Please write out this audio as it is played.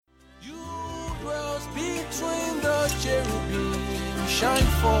cherubim shine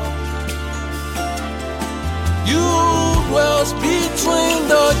forth. You dwells between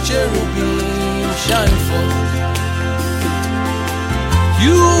the cherubim shine forth.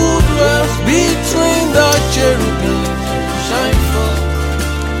 You dwells between the cherubim shine forth.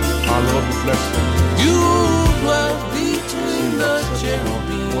 Our Lord, we bless you. You dwells between the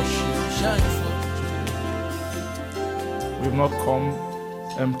cherubim shine forth. We've not come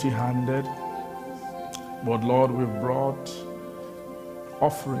empty-handed, but Lord, we've brought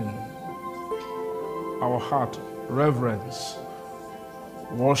offering, our heart, reverence,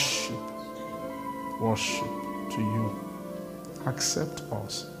 worship to you. Accept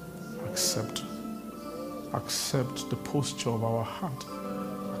us. Accept the posture of our heart.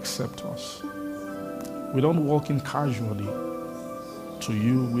 Accept us. We don't walk in casually to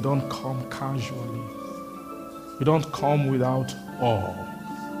you. We don't come casually. We don't come without awe,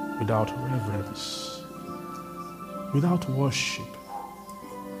 without reverence, without worship.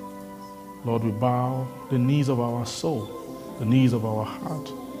 Lord, we bow the knees of our soul, the knees of our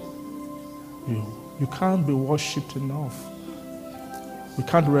heart. You can't be worshipped enough. We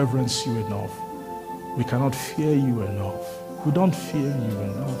can't reverence you enough. We cannot fear you enough. We don't fear you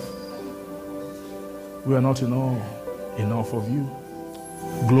enough. We are not in awe enough of you.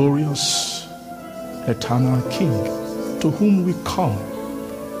 Glorious, eternal King, to whom we come,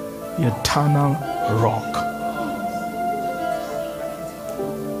 the eternal rock.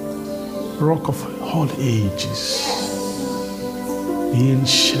 Rock of all ages, the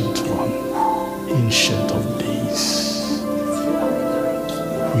ancient one, ancient of days.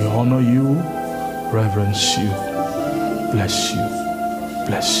 We honor you, reverence you, bless you,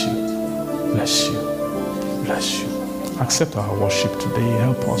 bless you, bless you, bless you. Accept our worship today.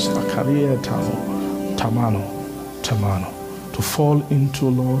 Help us, tamano, to fall into,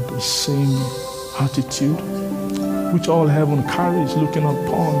 Lord, the same attitude which all heaven carries, looking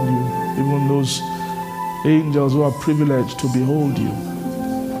upon you, even those angels who are privileged to behold you,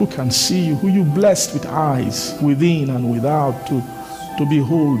 who can see you, who you blessed with eyes within and without to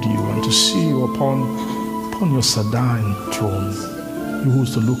behold you and to see you upon your Sadine throne. You who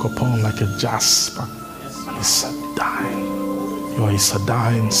is to look upon like a jasper and a Sadine. You are a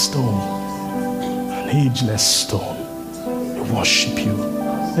Sadine stone, an ageless stone. We worship you.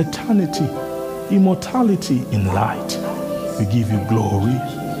 Eternity, immortality in light. We give you glory.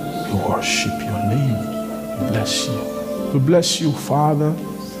 We worship your name. We bless you. We bless you, Father.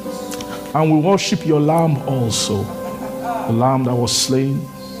 And we worship your Lamb also. The Lamb that was slain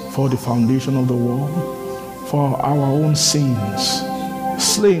for the foundation of the world, for our own sins,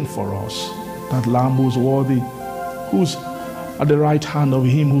 slain for us. That Lamb who's worthy, who's at the right hand of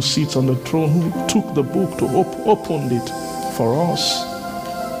him who sits on the throne, who took the book to opened it for us.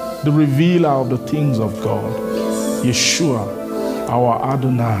 The revealer of the things of God, Yeshua, our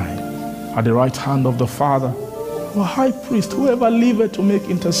Adonai, at the right hand of the Father, our high priest, whoever liveth to make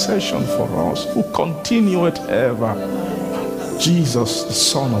intercession for us, who continueth ever. Jesus, the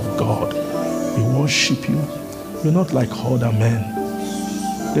Son of God, we worship you. We're not like other men.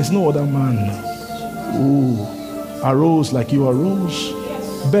 There's no other man who arose like you arose,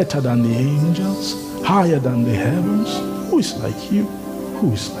 better than the angels, higher than the heavens. Who is like you?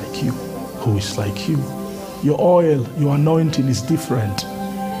 Who is like you? Who is like you? Your oil, your anointing is different.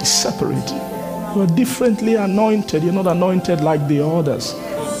 It's separate. You are differently anointed. You're not anointed like the others,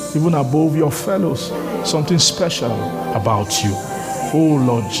 even above your fellows. Something special about you. Oh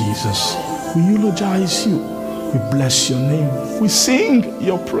Lord Jesus, we eulogize you. We bless your name. We sing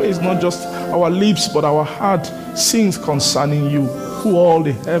your praise, not just our lips, but our heart sings concerning you, who all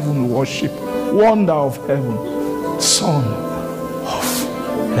the heaven worship. Wonder of heaven, Son of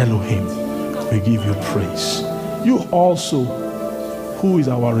Elohim, we give you praise. You also, who is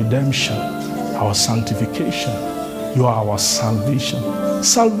our redemption, our sanctification. You are our salvation.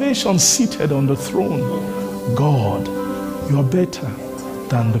 Salvation seated on the throne. God, you are better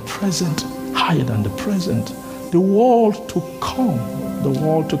than the present, higher than the present. The world to come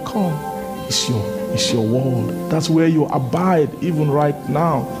is your world. That's where you abide even right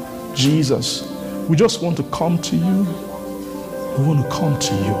now. Jesus, we just want to come to you. We want to come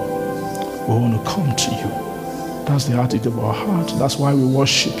to you. We want to come to you. That's the attitude of our heart. That's why we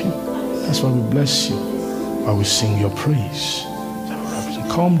worship you. That's why we bless you. Why we sing your praise.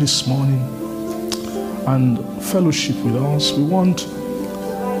 Come this morning and fellowship with us. We want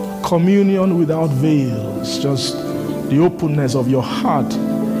communion without veils, just the openness of your heart,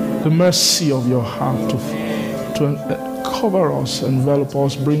 the mercy of your heart to cover us, envelop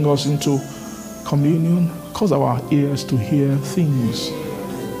us, bring us into communion, cause our ears to hear things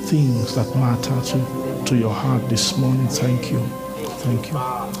that matter, to your heart this morning. Thank you. Thank you.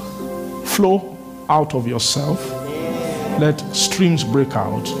 Flow out of yourself. Let streams break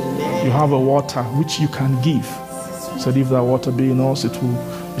out. You have a water which you can give. Said if that water be in us, it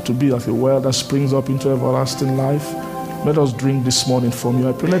will be like a well that springs up into everlasting life. Let us drink this morning from you.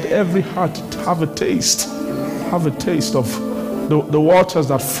 I pray let every heart have a taste of the waters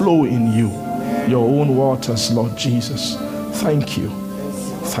that flow in you, your own waters, Lord Jesus. Thank you.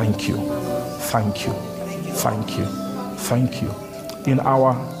 Thank you. Thank you. Thank you. Thank you. In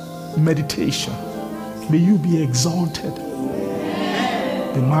our meditation, may you be exalted.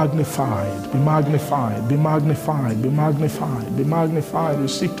 Be magnified, be magnified, be magnified, be magnified, be magnified. We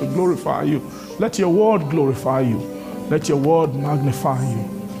seek to glorify you. Let your word glorify you. Let your word magnify you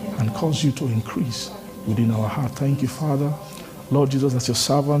and cause you to increase within our heart. Thank you, Father. Lord Jesus, as your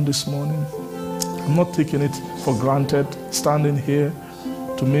servant this morning, I'm not taking it for granted, standing here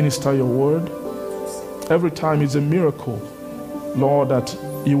to minister your word. Every time is a miracle, Lord, that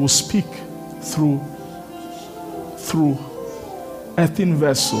you will speak through earthen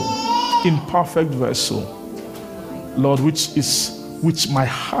vessel, imperfect vessel, Lord, which my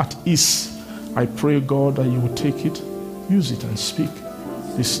heart is. I pray, God, that you will take it, use it, and speak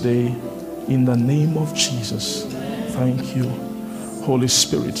this day in the name of Jesus. Thank you, Holy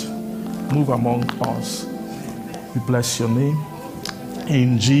Spirit. Move among us. We bless your name.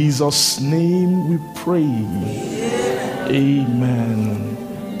 In Jesus' name we pray. Amen.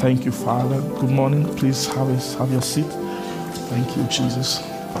 Thank you, Father. Good morning. Please have your seat. Thank you, Jesus.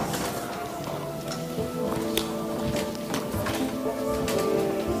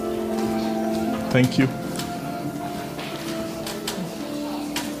 Thank you.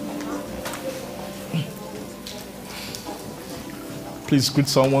 Please greet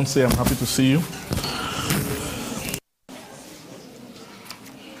someone. Say, I'm happy to see you.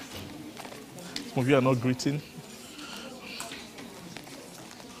 Some of you are not greeting.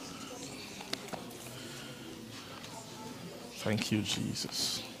 Thank you,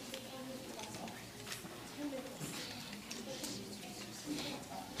 Jesus.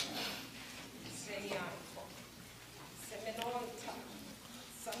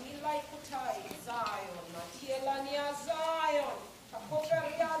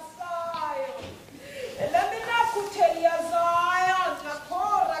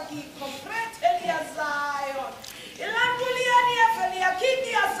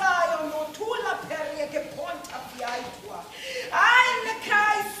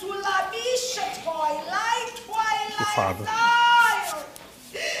 Father.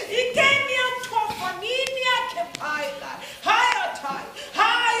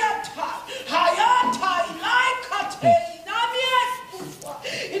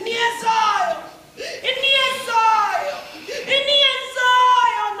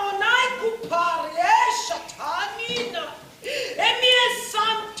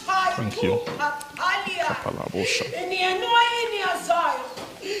 Thank you.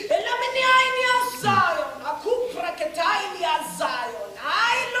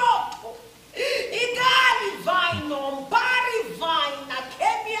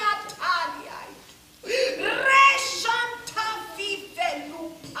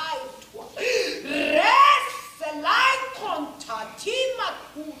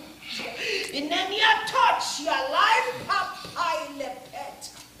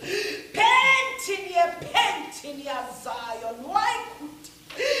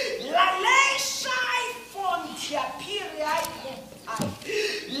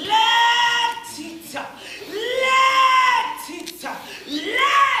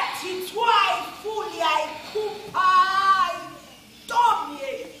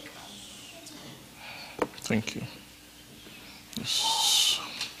 Thank you. Yes.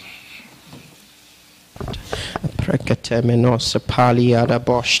 Precatemenos pali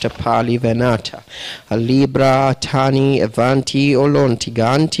adaboshta pali venata libra tani avanti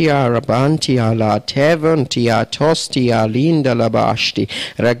olontiganti arabanti ala tevanti tosti linda labashti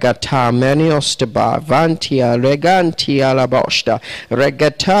regata menios de bavanti reganti alaboshta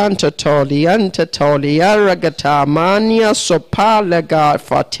regatanta tolia regata mania sopalega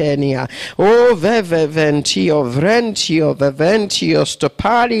fatenia o veventio vrentio veventio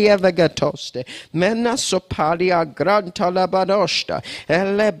stopali evegatoste mena sopalia Elia granta labadosta.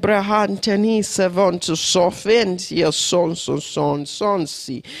 Elebrahanteni sevontu sofentia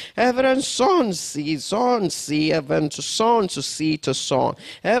sonsi. Everon sonsi, eventu son to see to son.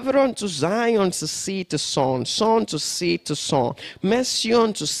 Everon to Zion to see to son to see to son.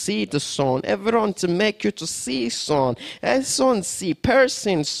 Mession to see the son. Everon to make you to see son. As son see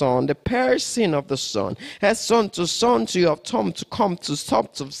person son, the person of the son. As son to you have come to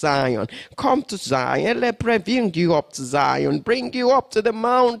top of Zion. Come to Zion. Let bring you up to Zion. Bring you up to the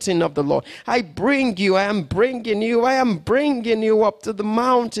mountain of the Lord. I am bringing you up to the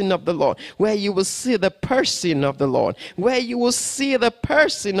mountain of the Lord, where you will see the person of the Lord. Where you will see the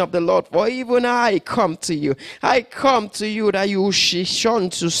person of the Lord. For even I come to you. I come to you that you shone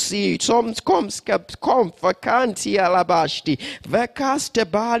to see. Some come for canti alabashti. Vekaste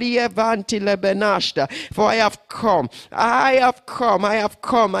bali evanti lebenashta. For I have come.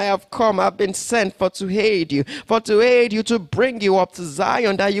 I've been sent for to aid you. To bring you up to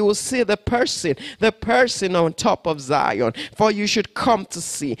Zion, that you will see the person on top of Zion. For you should come to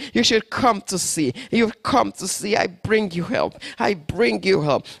see. You've come to see. I bring you help. I bring you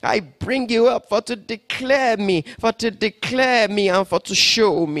up for to declare me, and for to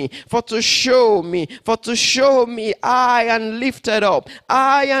show me, I am lifted up.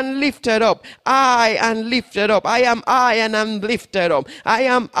 I am lifted up. I am lifted up. I am I and I'm lifted up. I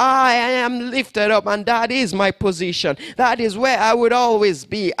am lifted up, and that is my position. That is where I would always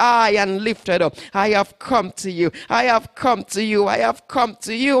be. I am lifted up. I have come to you. I have come to you and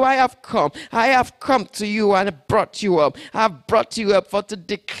brought you up. I've brought you up for to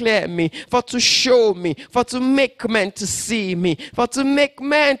declare me, for to show me, for to make men to see me, for to make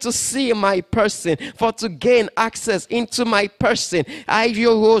men to see my person, for to gain access into my person. I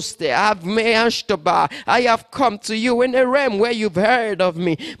have come to you in a realm where you've heard of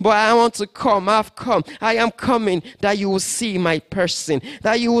me, but I want to come. I've come. I am coming that you will see my person,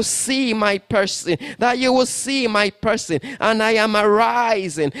 and I am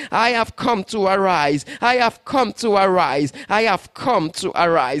arising. I have come to arise.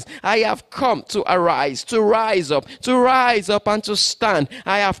 To rise up and to stand.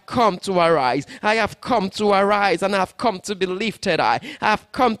 I have come to arise, and I have come to be lifted high. I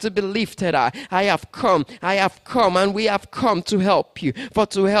have come, and we have come to help you, for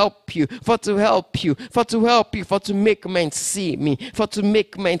to make men see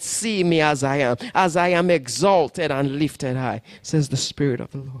me, as I am exalted and lifted high, says the Spirit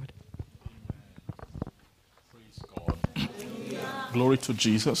of the Lord. Praise God. Glory to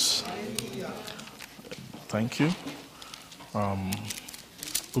Jesus. Thank you.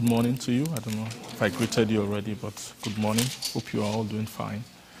 Good morning to you. I don't know if I greeted you already, but good morning. Hope you are all doing fine.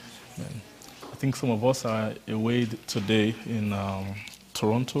 Amen. I think some of us are away today in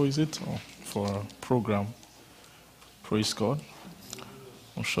Toronto, is it? Or for a program. Praise God.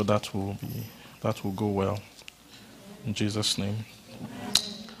 I'm sure that will go well. In Jesus' name.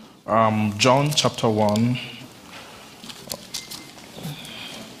 John chapter 1.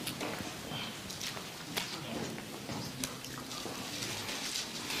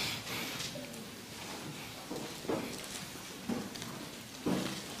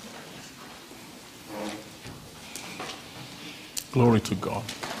 Glory to God.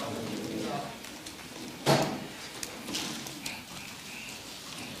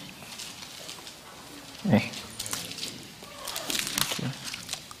 Okay.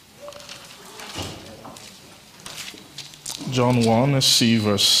 John 1, let's see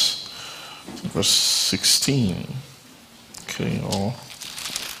verse 16. Okay, or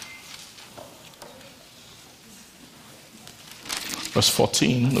verse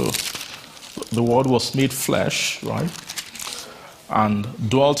 14. The Word was made flesh, right? And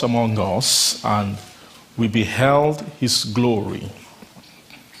dwelt among us, and we beheld his glory.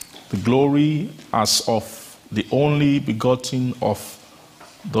 The glory as of the only begotten of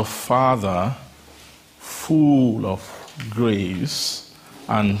the Father, full of grace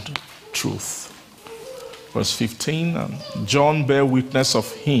and truth. Verse 15, and John bare witness of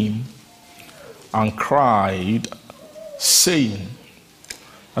him and cried, saying,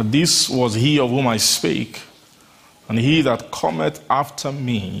 that this was he of whom I spake. And he that cometh after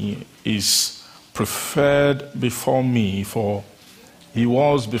me is preferred before me, for he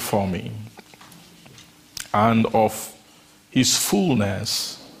was before me. And of his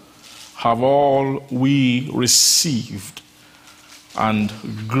fullness have all we received, and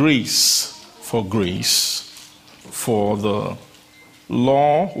grace. For the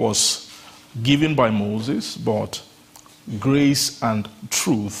law was given by Moses, but grace and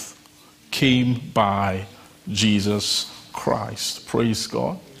truth came by Jesus Christ. Praise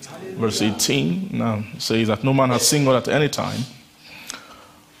God. Verse 18 now says that no man has seen God at any time.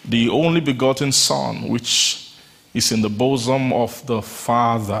 The only begotten Son, which is in the bosom of the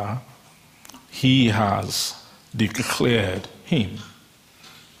Father, he has declared him.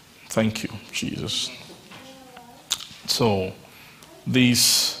 Thank you, Jesus. So,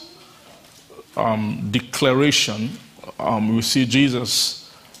 this declaration, we see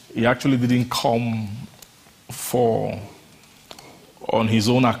Jesus, he actually didn't come on his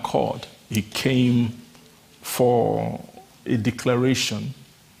own accord. He came for a declaration,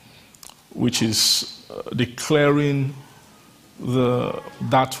 which is declaring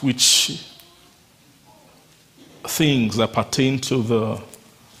that which things that pertain to the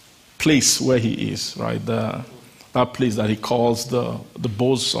place where he is, right? That place that he calls the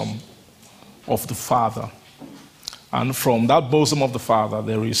bosom of the Father. And from that bosom of the Father,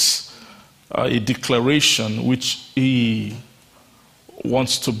 there is a declaration which he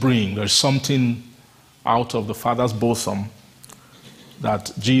wants to bring. There's something out of the Father's bosom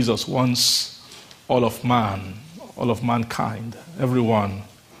that Jesus wants all of mankind, everyone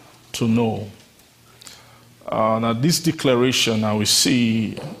to know. Now this declaration, now we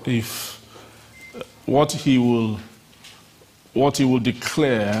see if what he will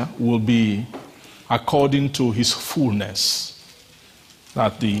declare will be according to his fullness.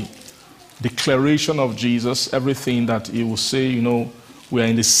 That the declaration of Jesus, everything that he will say, we are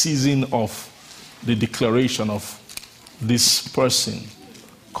in the season of the declaration of this person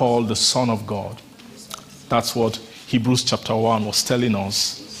called the Son of God. That's what Hebrews chapter 1 was telling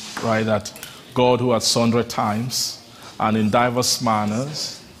us, right? That God, who at sundry times and in diverse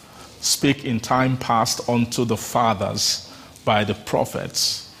manners spake in time past unto the fathers by the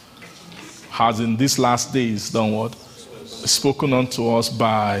prophets, has in these last days done what? Spoken unto us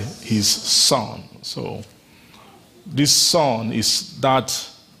by his Son. So this Son is that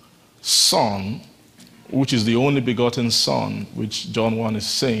Son, which is the only begotten Son, which John 1 is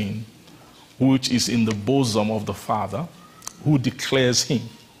saying, which is in the bosom of the Father, who declares him.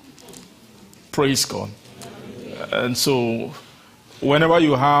 Praise God. And so whenever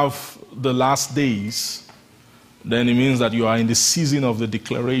you have the last days, then it means that you are in the season of the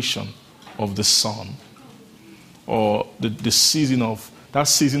declaration of the Son. Or the season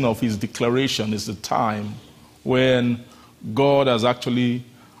of his declaration is the time when God has actually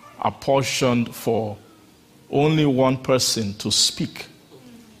apportioned for only one person to speak.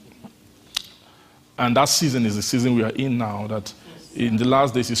 And that season is the season we are in now, that in the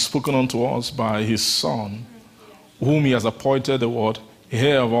last days is spoken unto us by his Son, whom he has appointed the word,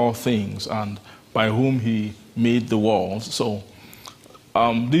 heir of all things, and by whom he made the world. So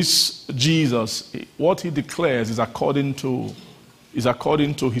this Jesus, what he declares is according to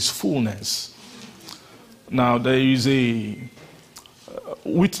his fullness. Now there is a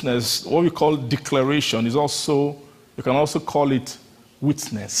witness, what we call declaration, is also, you can also call it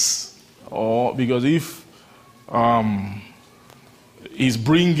witness. Or because if he's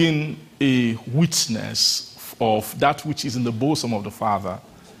bringing a witness of that which is in the bosom of the Father,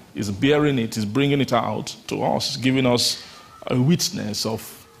 is bearing it, is bringing it out to us, giving us a witness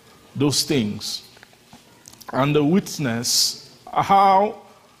of those things. And the witness, how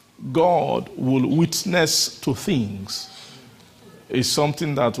God will witness to things, is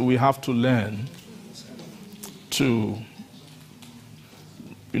something that we have to learn to,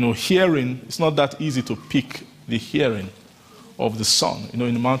 hearing. It's not that easy to pick the hearing of the Son. In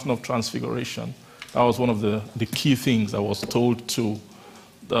the Mountain of Transfiguration, that was one of the key things that was told to,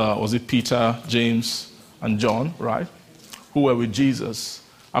 was it Peter, James, and John, right? Who were with Jesus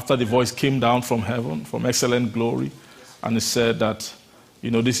after the voice came down from heaven, from excellent glory, and he said that,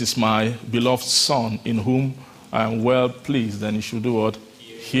 this is my beloved Son in whom I am well pleased. Then you should do what?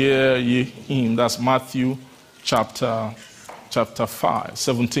 Hear ye him. That's Matthew chapter 5,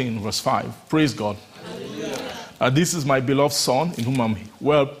 17, verse 5. Praise God. This is my beloved Son in whom I'm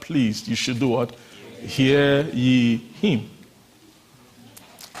well pleased. You should do what? Hear ye him.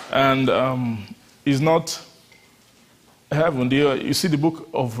 And it's not heaven. You see the book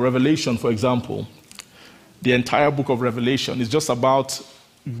of Revelation, for example. The entire book of Revelation is just about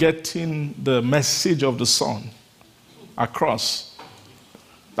getting the message of the Son across.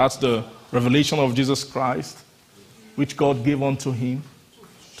 That's the revelation of Jesus Christ, which God gave unto him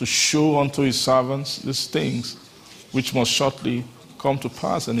to show unto his servants these things which must shortly come to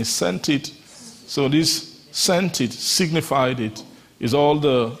pass. And he sent it. So this sent it, signified it, is all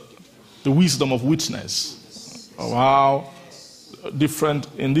the wisdom of witness. Of how different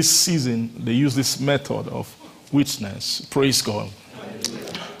in this season they use this method of witness. Praise God.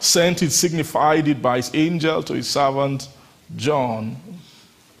 Sent it, signified it by his angel to his servant John,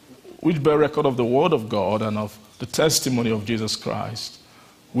 which bear record of the word of God and of the testimony of Jesus Christ,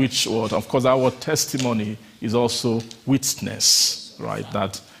 which word, of course, our testimony is also witness, right?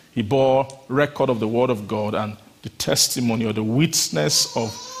 That he bore record of the word of God and the testimony or the witness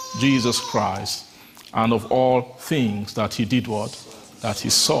of Jesus Christ and of all things that he did what? That he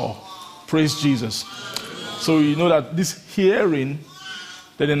saw. Praise Jesus. So you know that this hearing,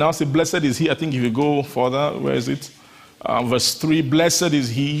 then they now say, blessed is he. I think if you go further, where is it? Verse 3, blessed is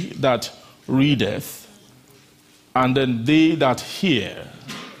he that readeth, and then they that hear.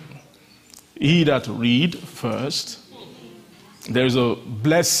 He that read first, there is a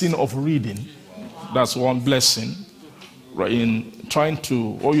blessing of reading. That's one blessing. Right? In trying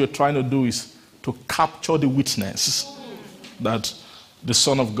to, all you're trying to do is to capture the witness that the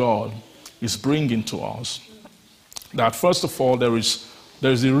Son of God is bringing to us. That first of all, there is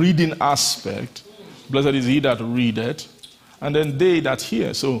the reading aspect. Blessed is he that readeth, and then they that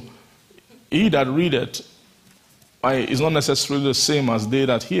hear. So he that readeth is not necessarily the same as they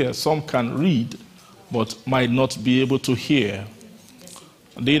that hear. Some can read, but might not be able to hear.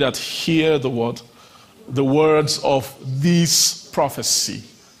 They that hear the word, the words of this prophecy,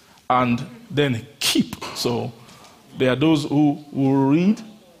 and then keep. So there are those who read,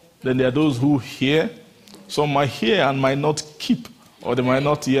 then there are those who hear. Some might hear and might not keep, or they might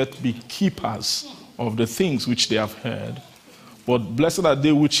not yet be keepers of the things which they have heard. But blessed are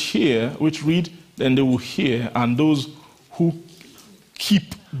they which hear, which read, then they will hear, and those who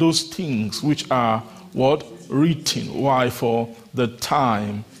keep those things which are what? Written. Why? For the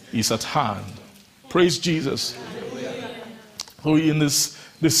time is at hand. Praise Jesus. So in this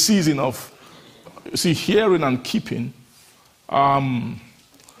season of, hearing and keeping,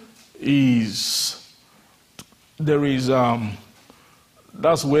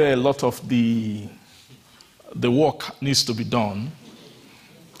 that's where a lot of the work needs to be done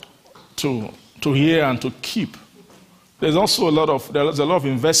to hear and to keep. There's also a lot of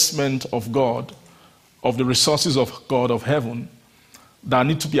investment of God, of the resources of God of heaven that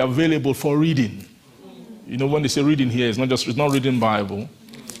need to be available for reading. You know, when they say reading here, it's not reading Bible.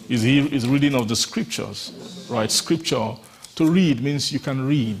 It's reading of the scriptures, right? Scripture, to read means you can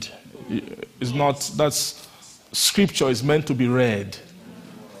read. Scripture is meant to be read.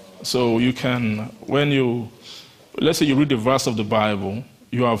 So you can, let's say you read a verse of the Bible,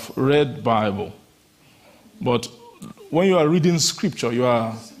 you have read Bible. But when you are reading scripture,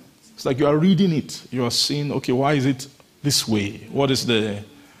 it's like you are reading it. You are seeing, okay, why is it this way?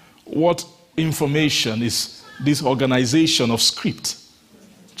 What information is this organization of script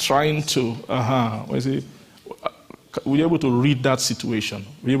trying to, we're able to read that situation.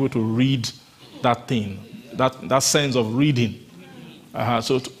 We're able to read that thing, that sense of reading.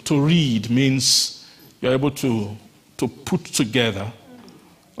 So to read means you're able to put together.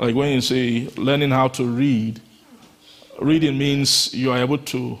 Like when you say learning how to read, reading means you are able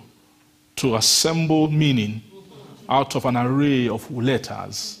to assemble meaning out of an array of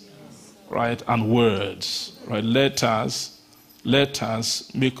letters, right, and words, right? Letters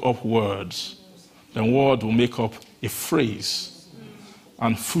make up words. Then word will make up a phrase,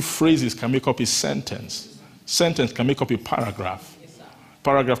 and phrases can make up a sentence. Sentence can make up a paragraph.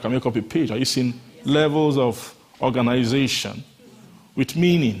 Paragraph can make up a page. Are you seeing levels of organization with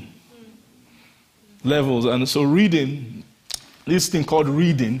meaning? Levels. And so reading, this thing called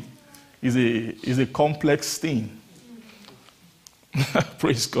reading, is a complex thing.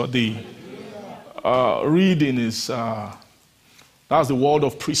 Praise God. The reading is that's the world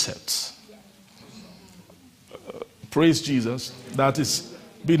of precepts. Praise Jesus. That is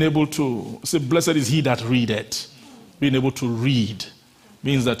being able to say, blessed is he that readeth. Being able to read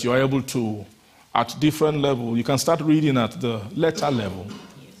means that you are able to, at different levels, you can start reading at the letter level.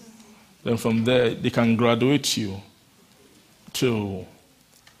 Then from there, they can graduate you to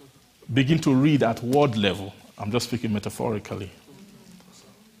begin to read at word level. I'm just speaking metaphorically.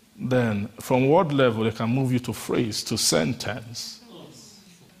 Then from word level, they can move you to phrase, to sentence.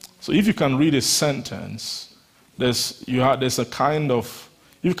 So if you can read a sentence, there's a kind of,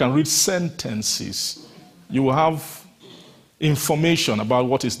 if you can read sentences, you will have information about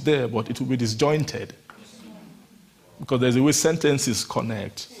what is there, but it will be disjointed. Because there's a way sentences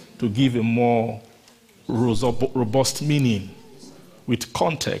connect to give a more robust meaning with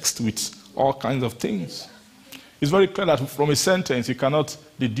context, with all kinds of things. It's very clear that from a sentence you cannot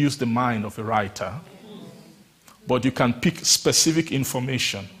deduce the mind of a writer, but you can pick specific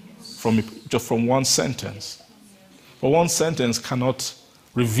information just from one sentence. But one sentence cannot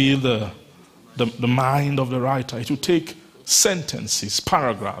reveal the mind of the writer. It will take sentences,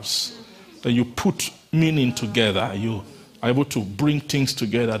 paragraphs, then you put meaning together, you are able to bring things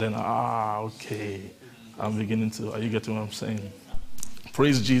together, then, okay, I'm beginning to, are you getting what I'm saying?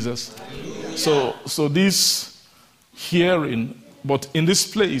 Praise Jesus. So this hearing, but in this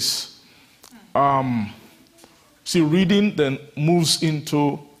place, see, reading then moves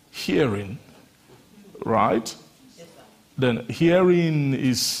into hearing, right? Then hearing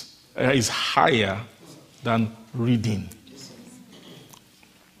is higher than reading.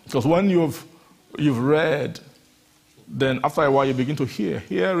 Because when you've read, then after a while you begin to hear.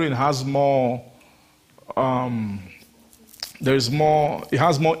 Hearing has more, it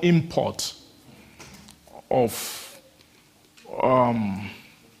has more import of,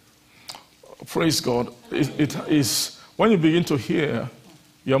 praise God. It is, when you begin to hear,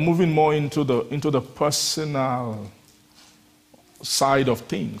 you're moving more into the personal side of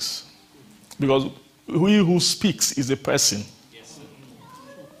things. Because he who speaks is a person.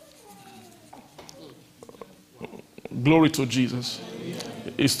 Glory to Jesus.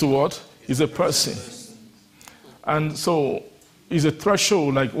 Is to what? Is a person. And so, is a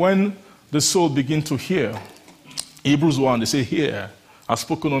threshold, like when the soul begins to hear. Hebrews 1, they say, "Hear, has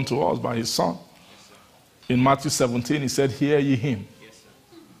spoken unto us by his Son." In Matthew 17, he said, "Hear ye him."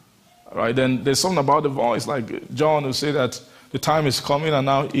 Right, then there's something about the voice, like John will say that the time is coming and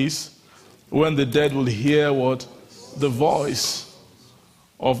now is when the dead will hear what? The voice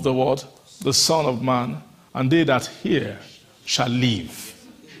of the what? The Son of Man, and they that hear shall live.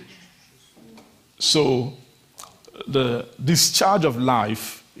 So the discharge of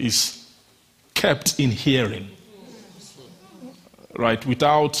life is kept in hearing. Right,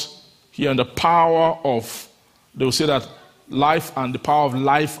 without hearing the power of, they will say that life and the power of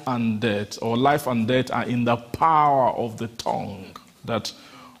life and death, or life and death are in the power of the tongue. That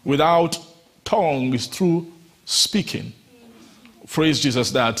without tongue is through speaking. Praise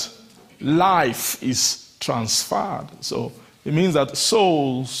Jesus, that life is transferred. So it means that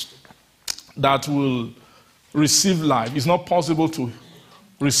souls that will receive life, it's not possible to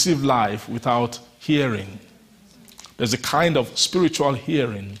receive life without hearing. There's a kind of spiritual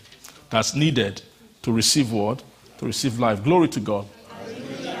hearing that's needed to receive what? To receive life. Glory to God.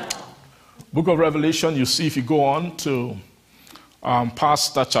 Hallelujah. Book of Revelation, you see, if you go on to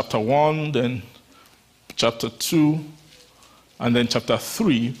past that chapter 1, then chapter 2, and then chapter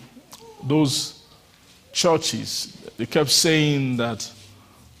 3, those churches, they kept saying that,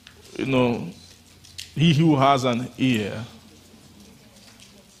 he who has an ear,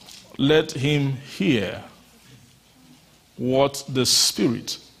 let him hear what the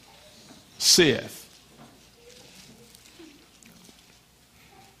Spirit saith.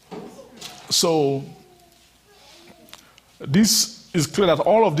 So, this is clear that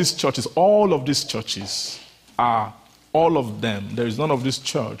all of these churches are, all of them, there is none of this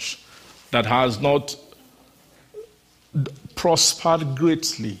church that has not prospered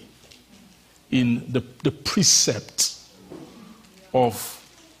greatly in the precept of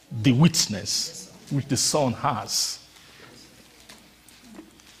the witness which the Son has.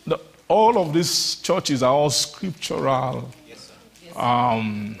 All of these churches are all scriptural.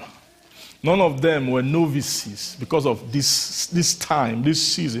 None of them were novices because of this time, this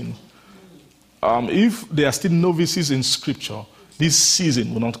season. If they are still novices in Scripture, this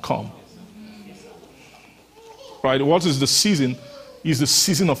season will not come. Right? What is the season? Is the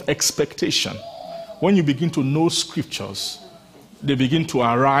season of expectation. When you begin to know Scriptures, they begin to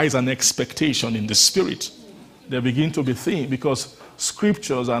arise an expectation in the Spirit. They begin to be things, because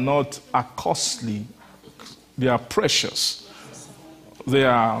Scriptures are costly. They are precious. They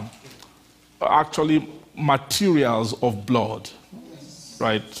are actually materials of blood,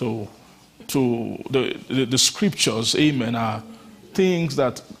 right? So, the Scriptures, amen, are things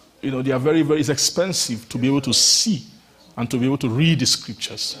that, they are very, very expensive to be able to see and to be able to read the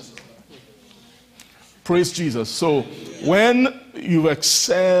Scriptures. Praise Jesus. So, when you've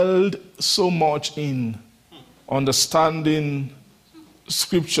excelled so much in understanding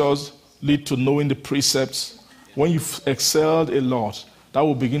Scriptures, lead to knowing the precepts, when you've excelled a lot, that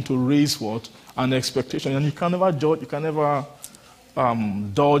will begin to raise what? An expectation. And you can never judge, you can never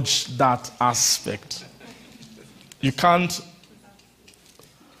dodge that aspect. You cannot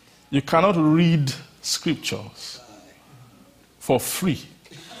read Scriptures for free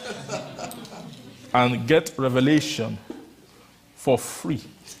and get revelation for free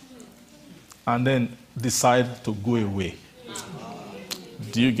and then decide to go away.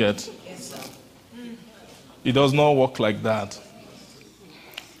 Do you get? It does not work like that.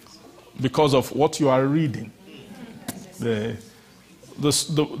 Because of what you are reading. The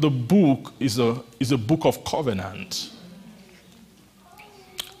book is a book of covenant.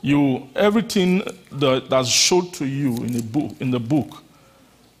 everything that's showed to you in the book,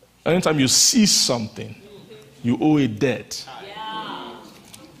 anytime you see something, you owe a debt.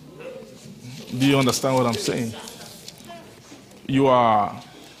 Do you understand what I'm saying? You are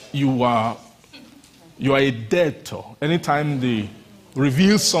a debtor. Anytime they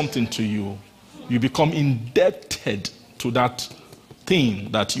reveal something to you, you become indebted to that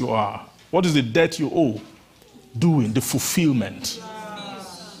thing that you are. What is the debt you owe? Doing the fulfillment.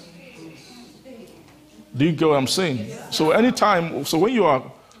 Do you get what I'm saying? So when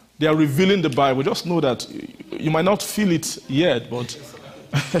they are revealing the Bible, just know that you might not feel it yet, but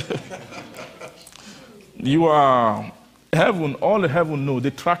you are heaven. All the heaven know,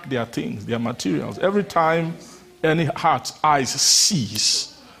 they track their things, their materials. Every time any heart's eyes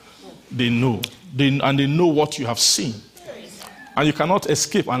sees, they know. They know what you have seen. And you cannot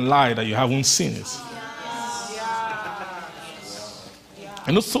escape and lie that you haven't seen it.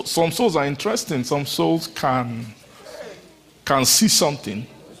 You know, some souls are interesting. Some souls can see something.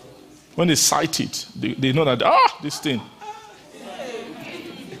 When they sight it, they know that, this thing.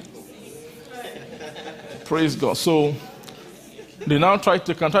 Praise God. So they now try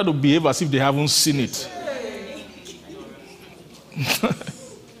to behave as if they haven't seen it.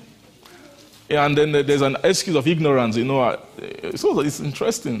 And then there's an excuse of ignorance, you know. So it's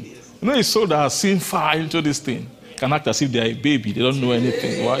interesting. You know, a soul that has seen far into this thing can act as if they are a baby. They don't know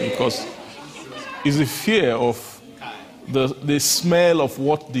anything. Why? Because it's the fear of the smell of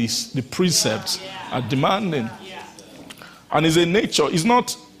what the precepts are demanding. And it's a nature. It's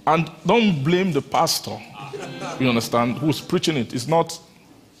not, and don't blame the pastor, you understand, who's preaching it. It's not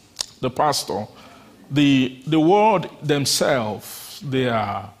the pastor. The word themselves,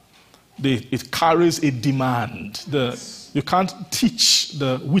 it carries a demand. You can't teach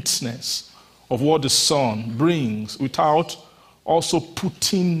the witness of what the Son brings without also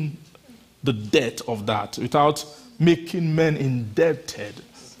putting the debt of that, without making men indebted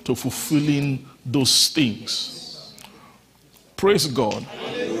to fulfilling those things. Praise God.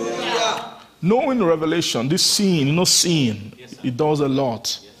 Hallelujah. Knowing revelation, this seeing, it does a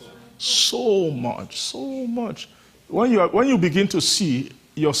lot. So much. When you begin to see,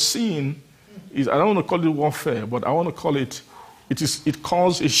 your seeing is, I don't want to call it warfare, but I want to call it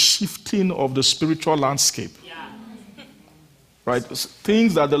calls a shifting of the spiritual landscape. Yeah. Right?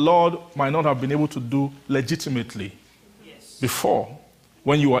 Things that the Lord might not have been able to do legitimately before,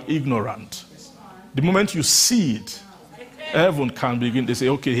 when you are ignorant. The moment you see it, heaven can begin to say,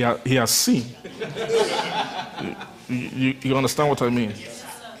 okay, he has seen. You understand what I mean?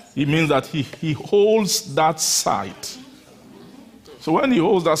 It means that he holds that sight. So when he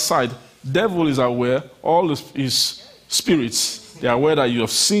holds that sight, devil is aware, all his spirits, they are aware that you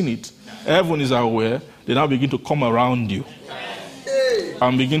have seen it. Heaven is aware, they now begin to come around you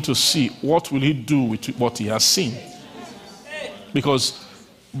and begin to see what will he do with what he has seen. Because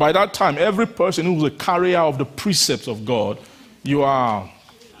by that time, every person who is a carrier of the precepts of God, you are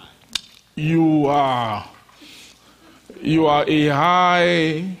a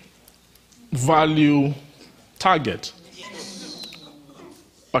high value target.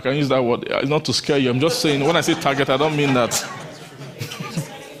 I can use that word. It's not to scare you. I'm just saying, when I say target, I don't mean that.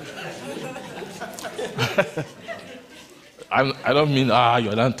 I don't mean,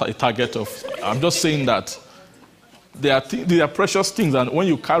 you're not a target of. I'm just saying that there are precious things, and when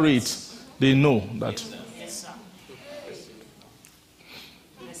you carry it, they know that.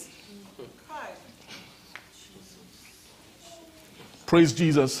 Praise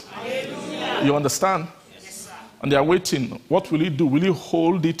Jesus. Hallelujah. You understand? Yes, sir. And they are waiting. What will he do? Will he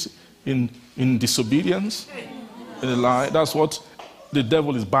hold it in disobedience? In a lie? That's what the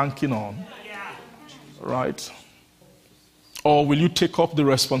devil is banking on. Right? Or will you take up the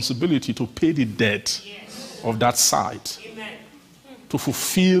responsibility to pay the debt of that sight? Amen. To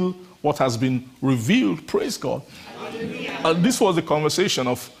fulfill what has been revealed? Praise God. And this was the conversation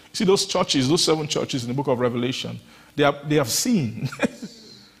of, see those churches, those 7 churches in the book of Revelation. They have seen.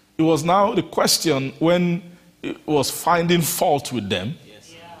 It was now the question when it was finding fault with them.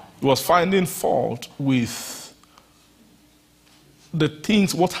 It was finding fault with the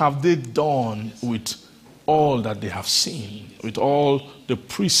things, what have they done with all that they have seen, with all the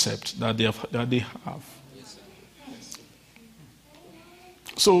precepts that they have.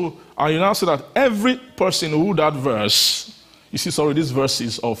 So I now say that every person who that verse, you see, sorry, these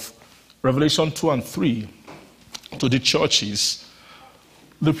verses of Revelation 2 and 3, to the churches,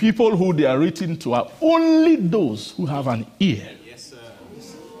 the people who they are written to are only those who have an ear. Yes, sir.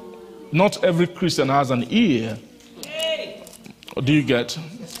 Not every Christian has an ear. Do you get?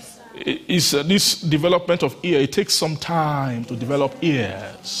 this development of ear, it takes some time to develop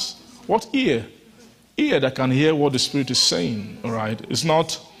ears. What ear? Ear that can hear what the Spirit is saying, all right? It's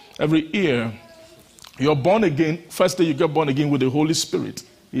not every ear. You're born again, first day you get born again with the Holy Spirit.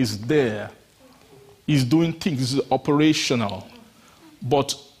 He's there. He's doing things, he's operational.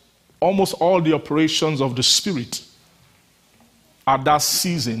 But almost all the operations of the Spirit at that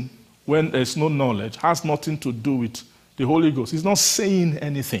season, when there's no knowledge, has nothing to do with the Holy Ghost. He's not saying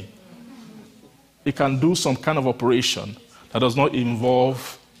anything. He can do some kind of operation that does not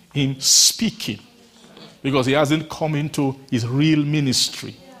involve him speaking, because he hasn't come into his real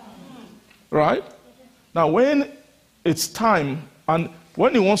ministry. Right? Now, when it's time, and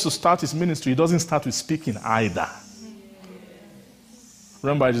when he wants to start his ministry, he doesn't start with speaking either.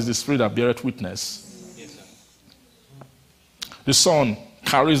 Remember, it is the Spirit that beareth witness. The Son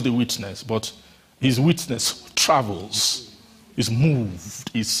carries the witness, but his witness travels, is moved.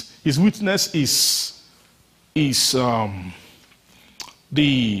 His witness is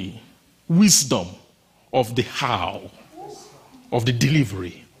the wisdom of the how, of the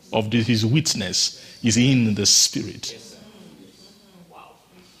delivery of his witness is in the Spirit.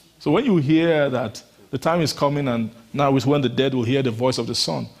 So when you hear that the time is coming and now is when the dead will hear the voice of the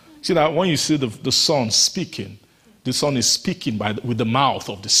Son. See that when you see the Son speaking, the Son is speaking with the mouth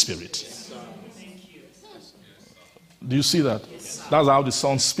of the Spirit. Do you see that? That's how the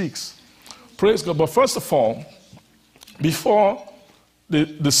Son speaks. Praise God. But first of all, before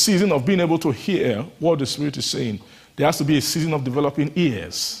the season of being able to hear what the Spirit is saying, there has to be a season of developing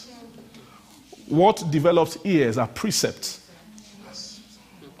ears. What develops ears are precepts.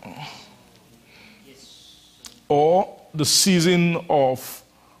 Or the season of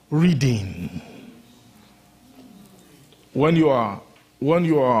reading. When you are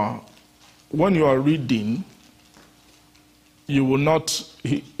reading, you will not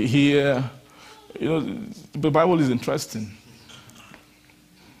hear. You know, the Bible is interesting.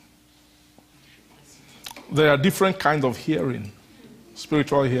 There are different kinds of hearing,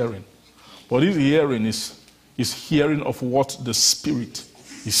 spiritual hearing. But this hearing is hearing of what the Spirit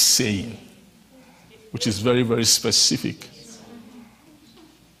is saying, which is very, very specific.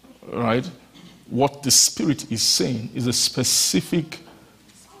 Right? What the Spirit is saying is a specific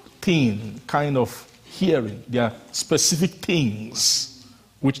thing, kind of hearing. There are specific things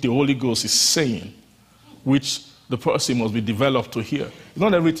which the Holy Ghost is saying, which the person must be developed to hear. It's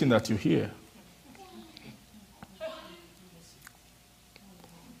not everything that you hear.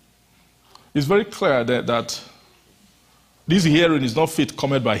 It's very clear that this hearing is not faith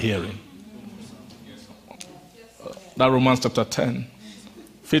cometh by hearing. That Romans chapter 10.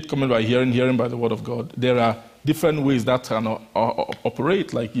 Faith cometh by hearing, hearing by the word of God. There are different ways that can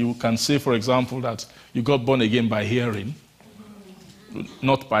operate. Like you can say, for example, that you got born again by hearing,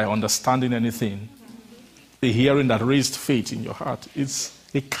 not by understanding anything. The hearing that raised faith in your heart. It's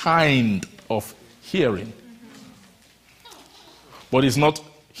a kind of hearing. But it's not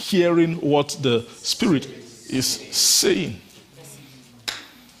hearing what the Spirit is saying.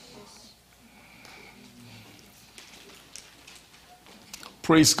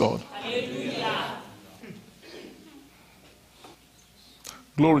 Praise God. Hallelujah.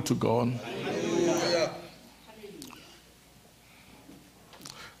 Glory to God. Hallelujah.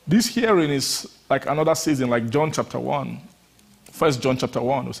 This hearing is like another season, like John chapter 1. 1 John chapter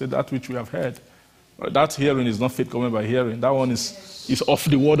 1, we say that which we have heard. That hearing is not faith coming by hearing. That one is of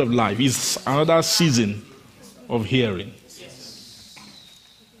the word of life. It's another season of hearing.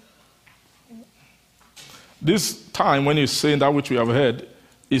 This time when he's saying that which we have heard,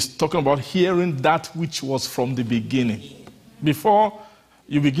 is talking about hearing that which was from the beginning. Before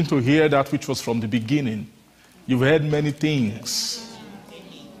you begin to hear that which was from the beginning, you've heard many things.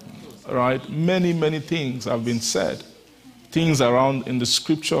 Right? Many, many things have been said. Things around in the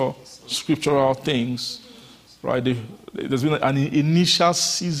scriptural things. Right? There's been an initial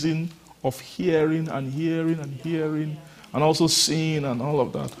season of hearing and hearing and hearing, and also seeing and all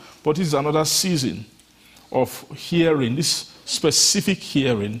of that. But this is another season of hearing. This specific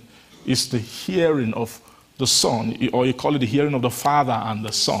hearing is the hearing of the Son, or you call it the hearing of the Father and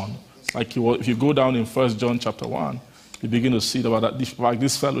the Son. Like if you go down in 1 John chapter 1, you begin to see about that, like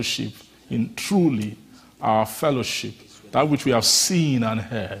this fellowship, in truly our fellowship, that which we have seen and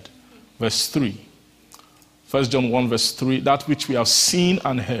heard. Verse 3. 1 John 1 verse 3, that which we have seen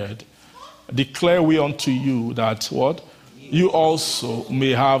and heard, declare we unto you that what? You also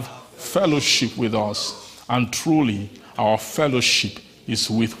may have fellowship with us. And truly, our fellowship is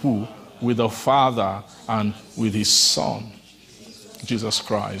with who? With the Father and with His Son, Jesus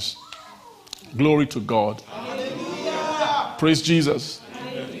Christ. Glory to God. Hallelujah. Praise Jesus.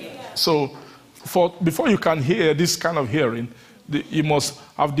 Hallelujah. So before you can hear this kind of hearing, you must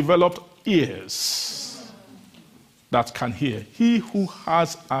have developed ears that can hear. He who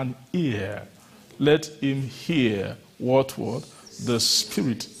has an ear, let him hear what the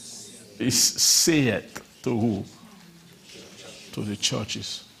Spirit is saith to who? To the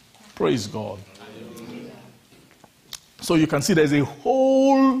churches. Praise God. So you can see there's a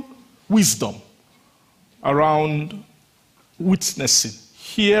whole wisdom around witnessing,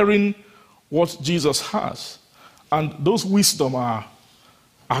 hearing what Jesus has. And those wisdom are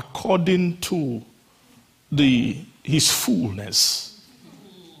according to his fullness,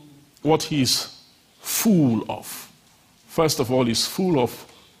 what he is full of. First of all, he's full of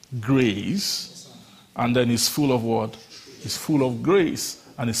grace, and then he's full of what? He's full of grace,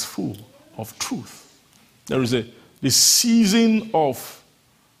 and he's full of truth. There is the season of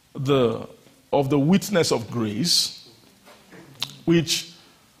the witness of grace, which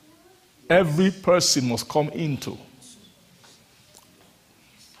every person must come into.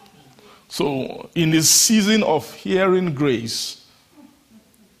 So, in this season of hearing grace,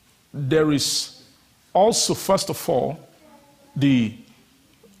 there is also, first of all, the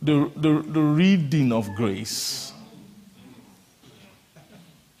reading of grace.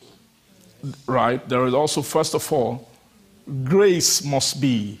 Right? There is also, first of all, grace must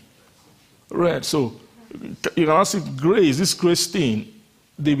be read. So, you can ask if grace, this grace thing,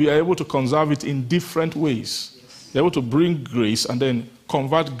 they be able to conserve it in different ways. They're able to bring grace and then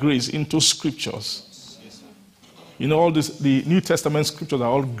convert grace into scriptures. You know, all this, the New Testament scriptures are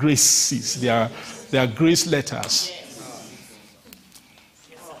all graces. They are grace letters.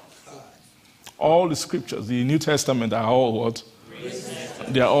 All the scriptures, the New Testament, are all what?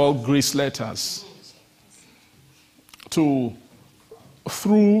 They are all grace letters. Through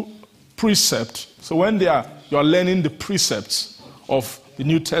precept. So when you are learning the precepts of the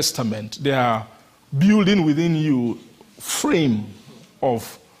New Testament, they are building within you frame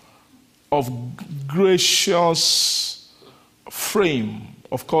of gracious frame.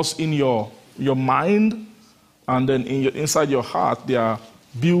 Of course, in your mind, and then inside your heart, they are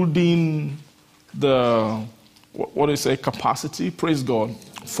building the capacity, praise God,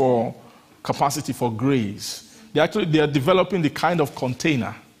 for capacity for grace. They are developing the kind of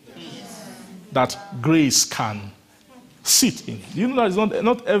container that grace can sit in. You know that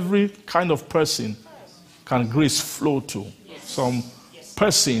not every kind of person can grace flow to. Some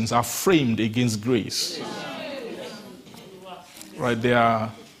persons are framed against grace. Right? They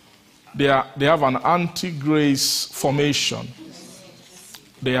have an anti-grace formation.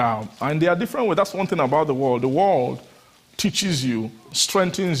 They are different ways. That's one thing about the world. The world teaches you,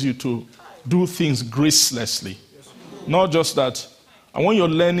 strengthens you to do things gracelessly. Not just that. And when you're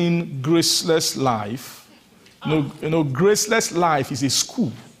learning graceless life, you know, graceless life is a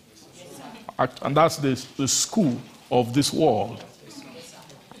school. And that's the school of this world.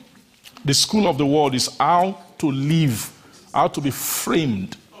 The school of the world is how to live, how to be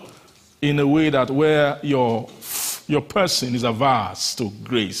framed in a way that where your person is averse to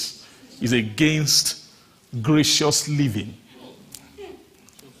grace, is against gracious living.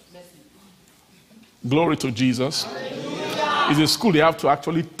 Glory to Jesus. It's a school they have to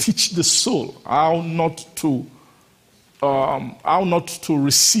actually teach the soul how not to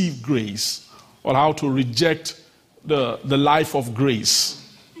receive grace, or how to reject the life of grace.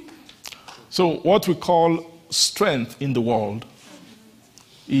 So what we call strength in the world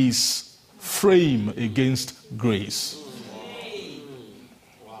is frame against grace.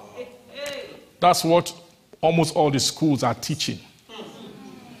 That's what almost all the schools are teaching.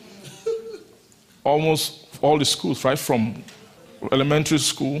 Almost all the schools, right? From elementary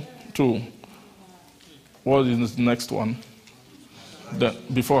school to, what is the next one?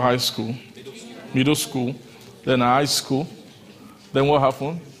 Before high school, middle school, then high school. Then what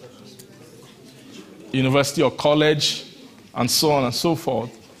happened? University or college, and so on and so forth.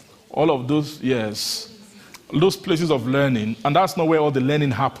 All of those, yes, those places of learning, and that's not where all the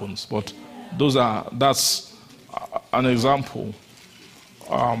learning happens, but that's an example.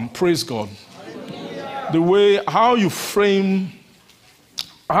 Praise God. The way, how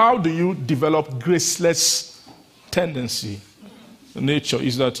do you develop graceless tendency, nature,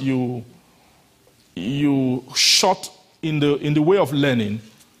 is that you shut, in the way of learning,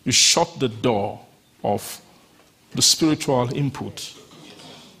 you shut the door of the spiritual input,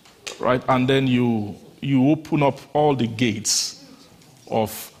 right? And then you open up all the gates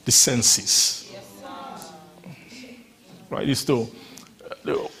of the senses, right? It's to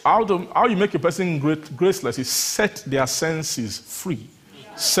how you make a person graceless is set their senses free,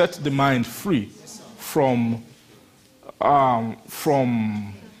 set the mind free from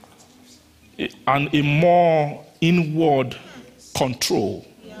and a more inward control.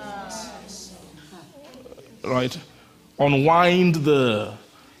 Right? Unwind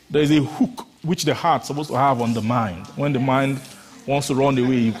there's a hook which the heart's supposed to have on the mind. When the mind wants to run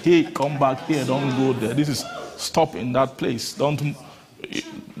away, hey, come back here, don't go there. This is stop in that place.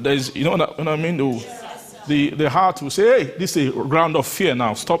 There's, you know what I mean? The heart will say, hey, this is a ground of fear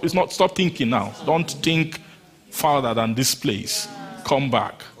now. Stop thinking now. Don't think farther than this place. Come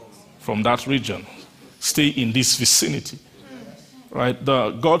back from that region. Stay in this vicinity. Right?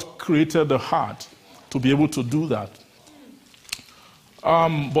 God created the heart to be able to do that.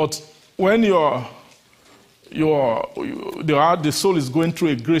 But when the soul is going through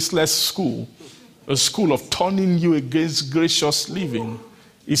a graceless school, a school of turning you against gracious living,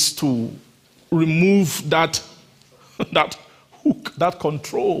 is to remove that hook, that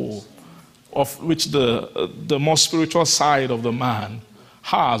control of which the more spiritual side of the man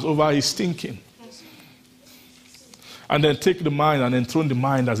has over his thinking. And then take the mind and enthrone the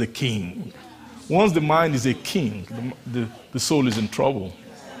mind as a king. Once the mind is a king, the soul is in trouble.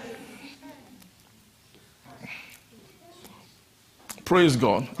 Praise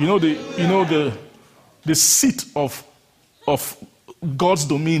God. You know the seat of God's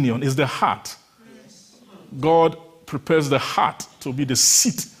dominion is the heart. God prepares the heart to be the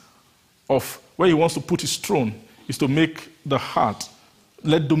seat of where he wants to put his throne, is to make the heart,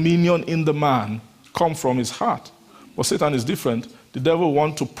 let dominion in the man come from his heart. But Satan is different. The devil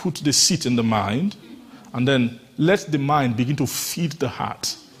wants to put the seat in the mind and then let the mind begin to feed the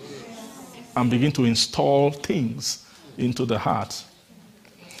heart and begin to install things into the heart.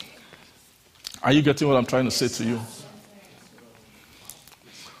 Are you getting what I'm trying to say to you?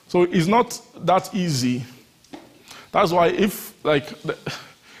 So it's not that easy. That's why it's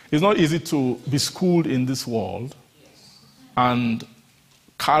not easy to be schooled in this world and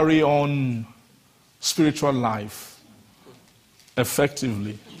carry on spiritual life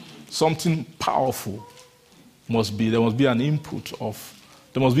effectively. Something powerful there must be an input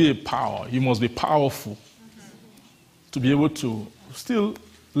there must be a power. You must be powerful to be able to still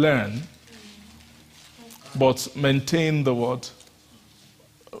learn, but maintain the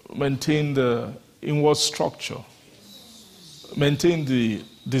inward structure, maintain the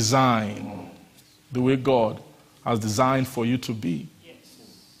design, the way God has designed for you to be.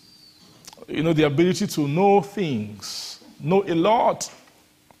 You know, the ability to know things, know a lot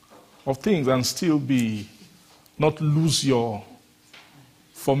of things and still not lose your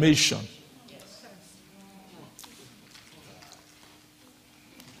formation.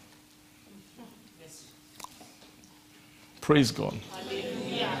 Praise God.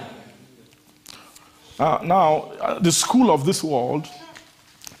 Now, the school of this world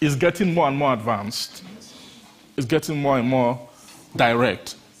is getting more and more advanced. It's getting more and more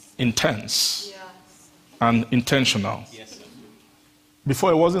direct, intense, and intentional.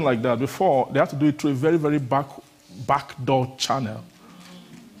 Before, it wasn't like that. Before, they had to do it through a very, very backdoor channel.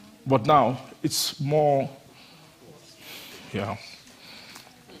 But now, it's more,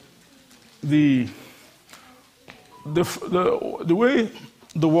 The way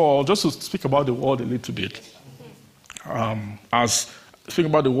the world, just to speak about the world a little bit, speak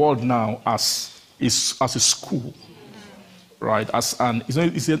about the world now as a school, right? It's an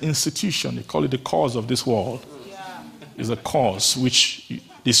institution. They call it the cause of this world. It's a cause which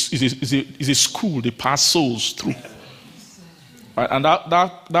is a school they pass souls through. Right? And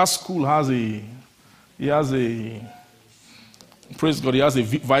that school has a praise God, he has a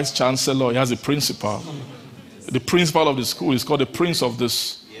vice chancellor, he has a principal. The principal of the school is called the prince of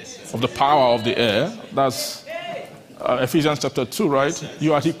the power of the air. That's Ephesians chapter 2, right?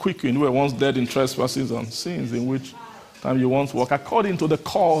 You are he quickened, you were once dead in trespasses and sins, in which time you once walked according to the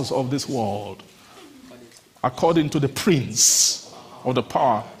cause of this world, according to the prince of the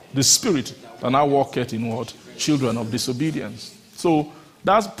power, the spirit that now walketh in what? Children of disobedience. So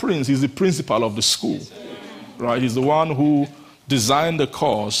that prince is the principal of the school, right? He's the one who designed the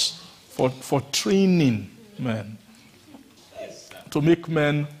cause for training men, to make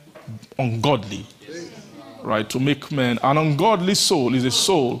men ungodly, right? To make men, an ungodly soul is a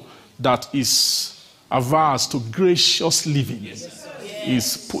soul that is averse to gracious living,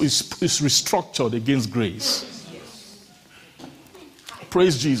 is restructured against grace.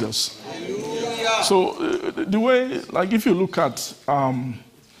 Praise Jesus. So the way, like if you look at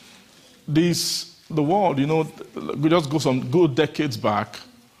the world, you know, we just go some good decades back,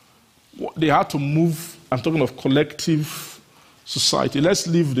 they had to move. I'm talking of collective society. Let's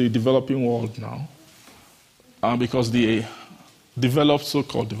leave the developing world now, because the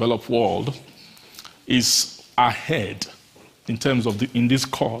so-called developed world is ahead in terms of in this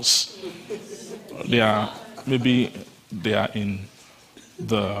cause. they are in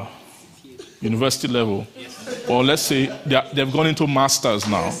the university level, or let's say they've gone into masters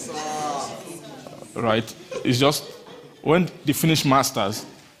now, right? It's just when they finish masters,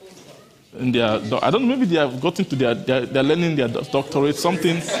 and I don't know, maybe they have gotten to they're learning their doctorate,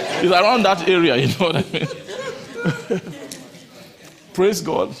 something is around that area, you know what I mean? Praise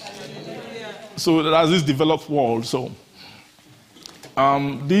God. So there's this developed world. So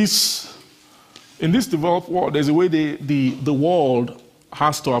in this developed world, there's a way the world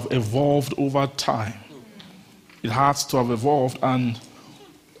has to have evolved over time. It has to have evolved, and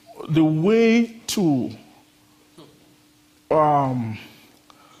the way to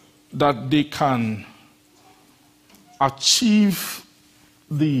that they can achieve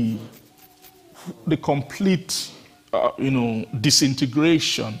the complete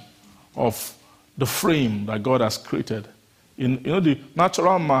disintegration of the frame that God has created. The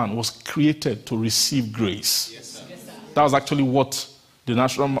natural man was created to receive grace. Yes, sir. That was actually what the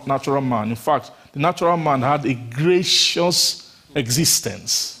natural man. In fact, the natural man had a gracious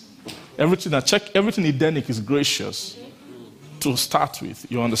existence. Everything Edenic is gracious to start with.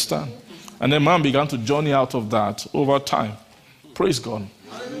 You understand? And then man began to journey out of that over time. Praise God.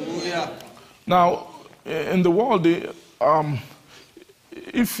 Hallelujah. Now, in the world,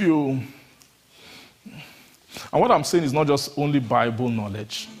 and what I'm saying is not just only Bible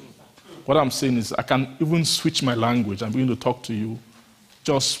knowledge. What I'm saying is I can even switch my language. I'm going to talk to you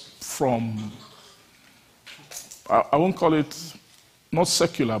just from, I won't call it not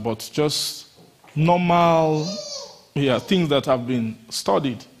secular, but just normal, things that have been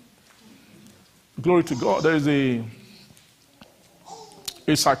studied. Glory to God. There is a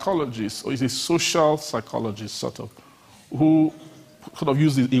psychologist, or is a social psychologist, sort of, who sort of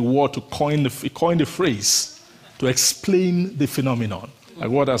used a word to coin the phrase to explain the phenomenon, like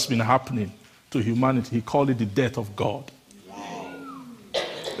what has been happening to humanity. He called it the death of God.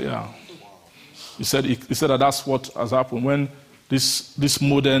 Yeah. He said that that's what has happened when this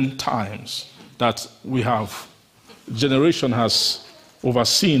modern times that we have, generation has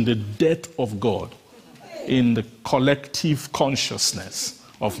overseen the death of God in the collective consciousness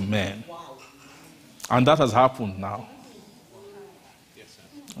of men. And that has happened now.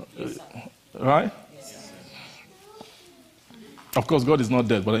 Right? Of course, God is not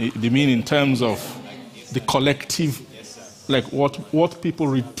dead, but they mean in terms of the collective, like what people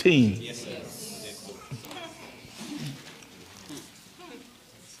retain.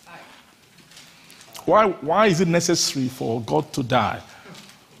 Why is it necessary for God to die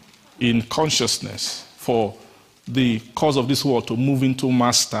in consciousness for the cause of this world to move into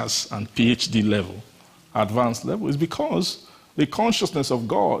masters and PhD level, advanced level? It's because the consciousness of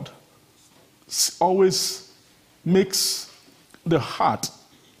God always makes the heart,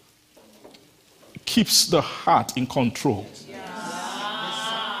 keeps the heart in control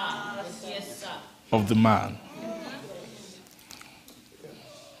of the man.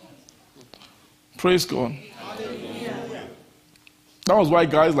 Praise God. That was why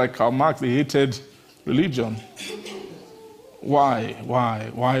guys like Karl Marx, they hated religion. Why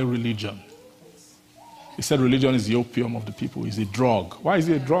religion? He said religion is the opium of the people, it's a drug. Why is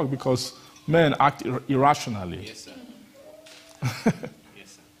it a drug? Because men act irrationally. Yes, sir. Yes,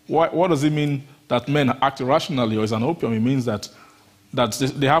 sir. What does it mean that men act irrationally or is an opium? It means that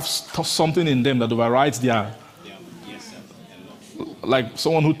they have something in them that overrides their... Yes, sir. Like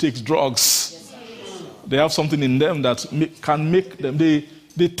someone who takes drugs. They have something in them that can make them... They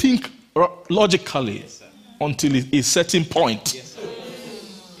think logically until a certain point. Yes, sir.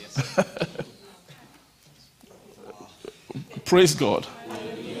 Yes, sir. Praise God.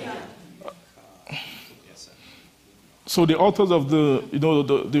 So the authors of the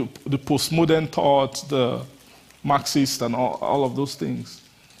postmodern thought, the Marxists and all of those things,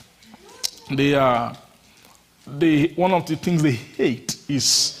 one of the things they hate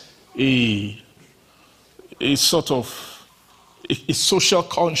is a sort of a social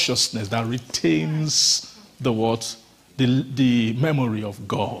consciousness that retains the memory of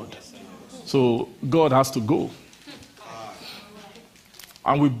God. So God has to go.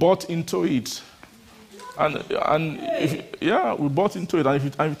 And we bought into it. We bought into it. And if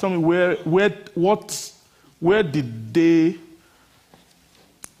you tell me where did they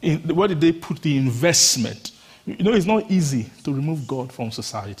put the investment? It's not easy to remove God from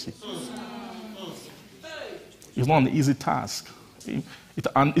society. It's not an easy task.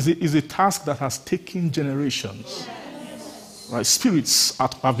 It's a task that has taken generations. Right? Spirits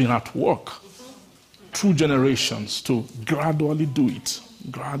have been at work through generations to gradually do it.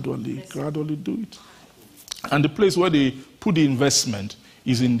 Gradually do it. And the place where they put the investment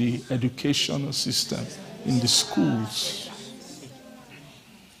is in the educational system, in the schools.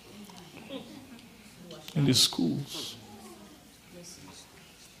 In the schools.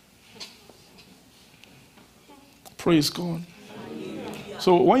 Praise God.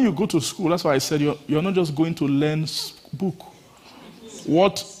 So when you go to school, that's why I said you're not just going to learn book.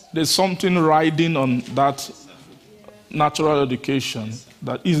 There's something riding on that natural education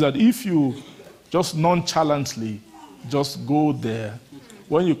that is that if you just nonchalantly just go there,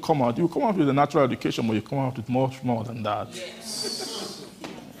 when you come out with a natural education, but you come out with much more than that. Yes.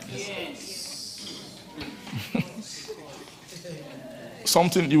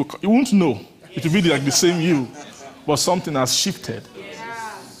 Something you won't know. It will be like the same you, but something has shifted.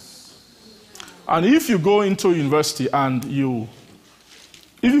 And if you go into university and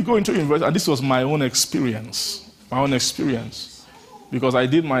this was my own experience, because I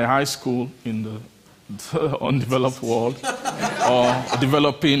did my high school in the undeveloped world, or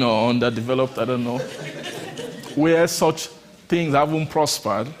developing or underdeveloped, I don't know, where such things haven't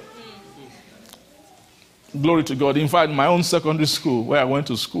prospered. Glory to God. In fact, my own secondary school, where I went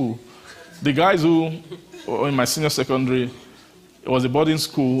to school, the guys who were in my senior secondary, it was a boarding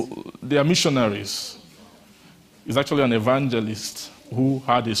school, they are missionaries. He's actually an evangelist who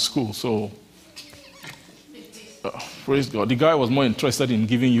had a school, so praise God. The guy was more interested in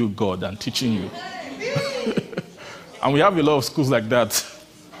giving you God than teaching you. And we have a lot of schools like that.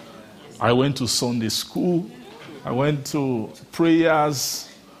 I went to Sunday school. I went to prayers,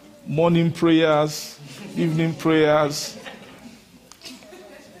 morning prayers, evening prayers.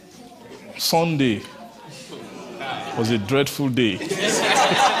 Sunday was a dreadful day.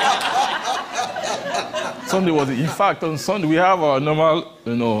 Sunday was, in fact, on Sunday we have our normal,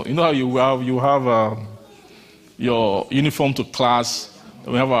 you know how you have your uniform to class,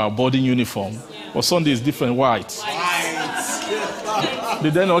 we have our boarding uniform. But Sunday is different, white. They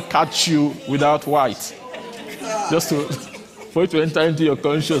dare not catch you without white. Just for it to enter into your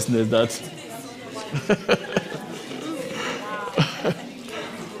consciousness that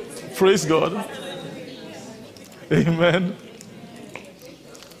praise God. Amen.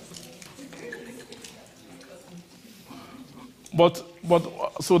 But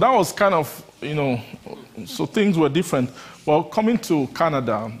so that was kind of, so things were different. Well, coming to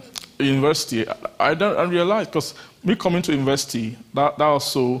Canada, university, I realized, because me coming to university, that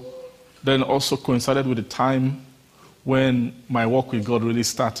also coincided with the time when my walk with God really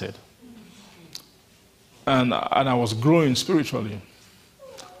started. And I was growing spiritually.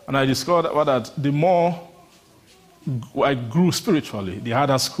 And I discovered that the more I grew spiritually, the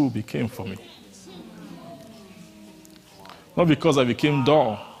harder school became for me. Not because I became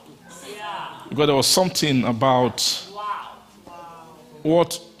dull, because there was something about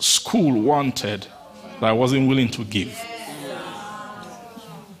what school wanted that I wasn't willing to give.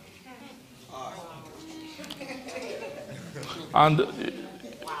 And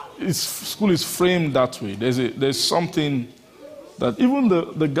school is framed that way. There's something that even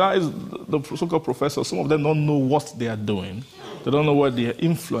the guys, the so-called professors, some of them don't know what they are doing. They don't know where their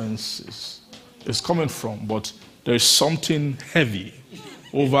influence is coming from. But there is something heavy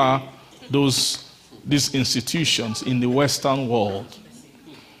over these institutions in the Western world,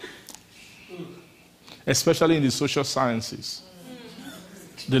 especially in the social sciences,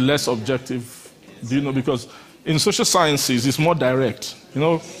 the less objective. Because in social sciences, it's more direct.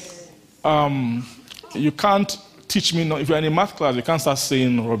 You can't teach me, if you're in a math class, you can't start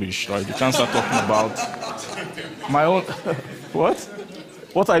saying rubbish, right? You can't start talking about my own,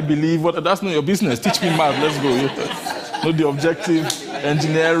 what I believe, that's not your business. Teach me math, let's go. Know the objective,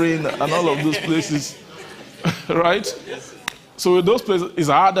 engineering, and all of those places, right? So in those places, it's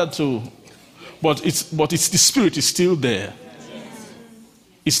harder to, but it's the spirit is still there.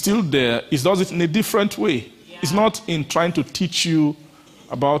 It's still there. It does it in a different way. It's not in trying to teach you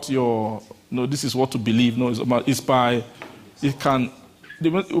about this is what to believe. No, they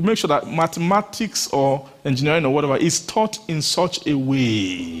will make sure that mathematics or engineering or whatever is taught in such a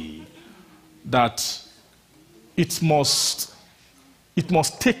way that it must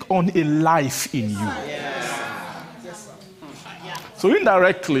take on a life in you. So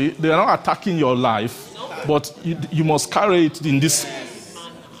indirectly, they are not attacking your life, but you must carry it in this.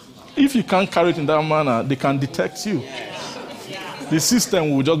 If you can't carry it in that manner, they can detect you. The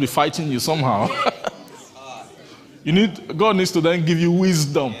system will just be fighting you somehow. God needs to then give you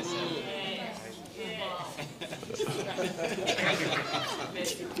wisdom.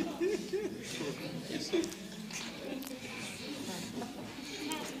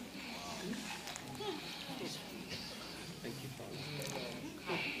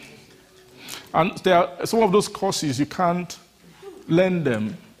 And there are some of those courses you can't learn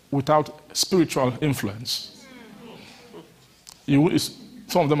them without spiritual influence,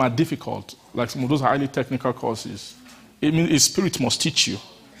 some of them are difficult, like some of those highly technical courses. It means a spirit must teach you.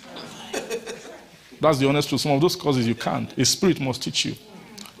 That's the honest truth. Some of those courses you can't. A spirit must teach you.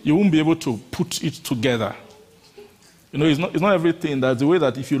 You won't be able to put it together. It's not everything. That's the way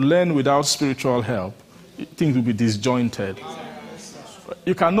that if you learn without spiritual help, things will be disjointed.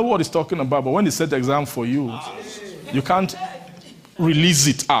 You can know what it's talking about, but when they set the exam for you, you can't release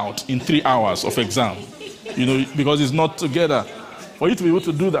it out in 3 hours of exam, because it's not together. For you to be able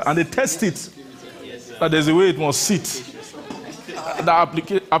to do that, and they test it, that there's a way it must sit.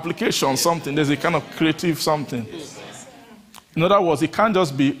 The application, something, there's a kind of creative something. In other words, it can't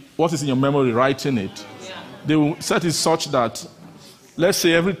just be what is in your memory, writing it. They will set it such that, let's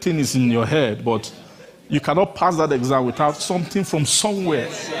say everything is in your head, but you cannot pass that exam without something from somewhere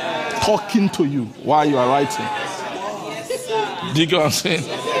talking to you while you are writing. Do you get what I'm saying?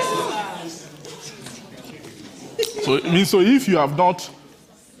 So it means, if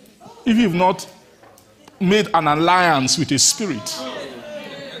you've not made an alliance with a spirit,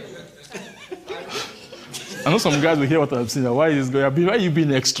 I know some guys will hear what I'm saying. Why is this going? Why are you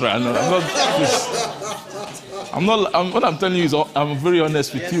being extra? No, what I'm telling you is, I'm very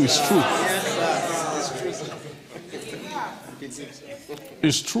honest with you. It's true.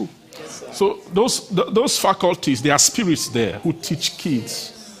 It's true. So those faculties, there are spirits there who teach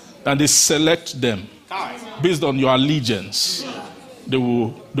kids, and they select them based on your allegiance. They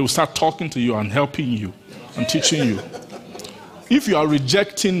will start talking to you and helping you and teaching you. If you are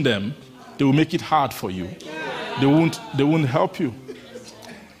rejecting them, they will make it hard for you. They won't help you.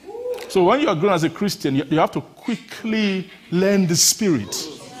 So when you are grown as a Christian, you have to quickly learn the spirit.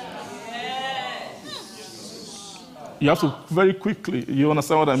 You have to very quickly. You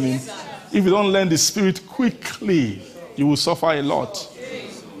understand what I mean? If you don't learn the spirit quickly, you will suffer a lot.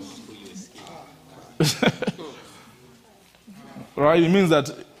 Right? It means that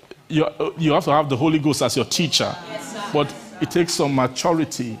you have to have the Holy Ghost as your teacher. But it takes some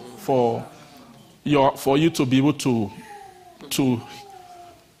maturity for you to be able to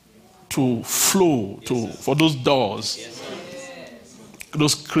flow for those doors,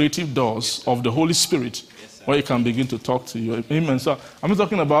 those creative doors of the Holy Spirit, where you can begin to talk to you. Amen. So I'm not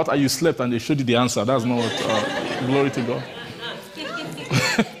talking about how you slept and they showed you the answer. That's not what. Glory to God.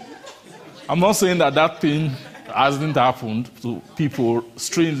 I'm not saying that thing hasn't happened to people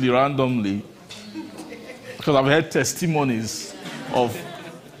strangely, randomly, because I've heard testimonies of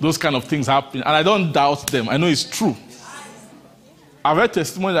those kind of things happening, and I don't doubt them. I know it's true. I've heard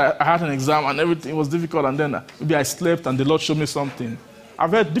testimony that I had an exam and everything was difficult, and then maybe I slept and the Lord showed me something.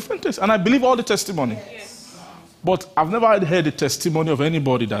 I've heard different things, and I believe all the testimony. But I've never heard a testimony of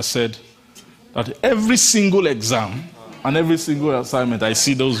anybody that said that every single exam and every single assignment, I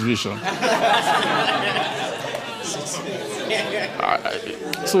see those visions.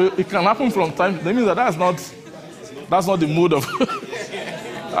 So it can happen from time. That means that's not the mood of.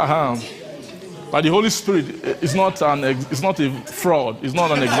 But the Holy Spirit is not it's not a fraud. It's not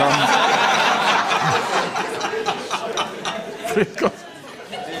an exam.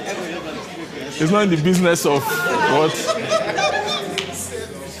 It's not in the business of what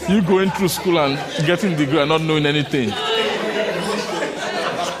you going through school and getting a degree and not knowing anything,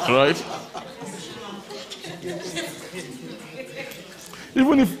 right?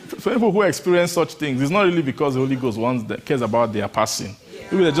 Even if for people who experience such things, it's not really because the Holy Ghost cares about their passing.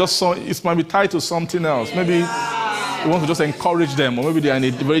 Maybe they just it might be tied to something else. Maybe you want to just encourage them, or maybe they are in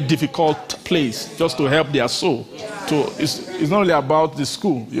a very difficult place just to help their soul. So it's not really about the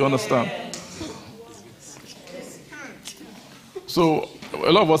school, you understand? So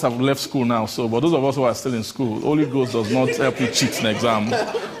a lot of us have left school now. So, but those of us who are still in school, the Holy Ghost does not help you cheat an exam.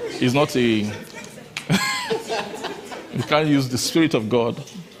 It's not a. You can't use the Spirit of God,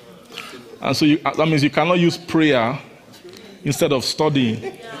 and so that means you cannot use prayer instead of studying.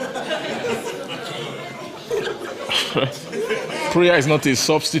 Prayer is not a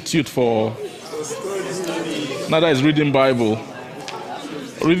substitute for. Neither is reading Bible.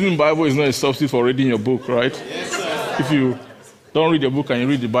 Reading Bible is not a substitute for reading your book, right? If you don't read your book and you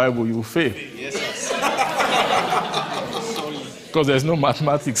read the Bible, you will fail. Because there's no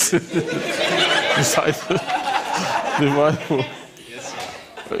mathematics inside the Bible.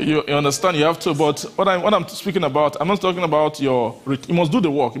 You understand? You have to. But what I'm speaking about, I'm not talking about you must do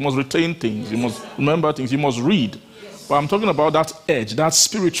the work. You must retain things. You must remember things. You must read. But I'm talking about that edge, that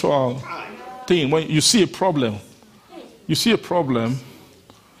spiritual thing. When you see a problem,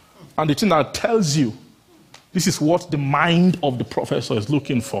 and the thing that tells you, this is what the mind of the professor is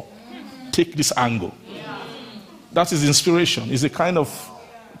looking for. Take this angle. That is inspiration. It's a kind of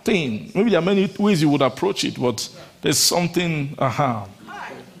thing. Maybe there are many ways you would approach it, but there's something, and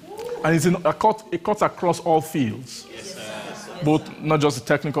it's it cuts across all fields. Both, not just the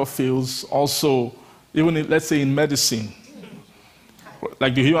technical fields, also, even let's say in medicine.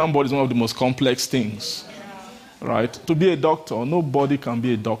 Like the human body is one of the most complex things, right? To be a doctor, nobody can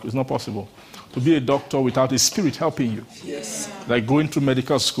be a doctor. It's not possible. To be a doctor without a spirit helping you. Yes. Like going through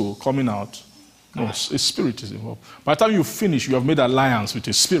medical school, coming out. No, a spirit is involved. By the time you finish, you have made alliance with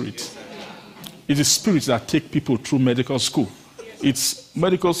a spirit. It is spirits that take people through medical school. It's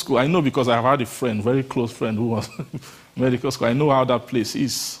medical school. I know because I've had a friend, very close friend who was medical school. I know how that place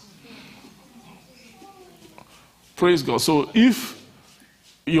is. Praise God. So if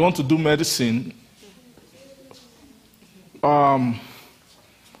you want to do medicine,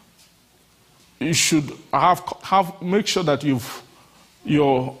 you should make sure that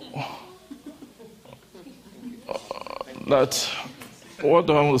what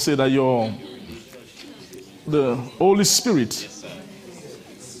do I want to say, that the Holy Spirit,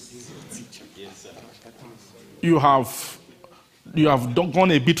 you have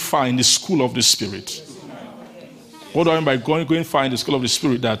gone a bit far in the school of the Spirit. What do I mean by going far in the school of the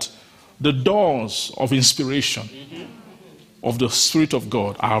Spirit? That the doors of inspiration of the Spirit of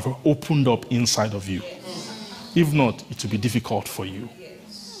God are opened up inside of you. If not, it will be difficult for you.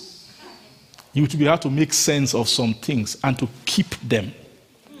 You will be able to make sense of some things and to keep them.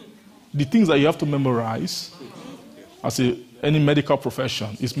 The things that you have to memorize, as any medical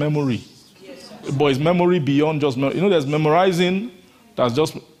profession, is memory. But it's memory beyond just memory. There's memorizing that's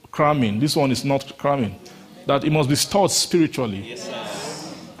just cramming. This one is not cramming. That it must be stored spiritually.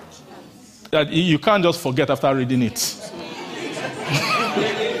 That you can't just forget after reading it.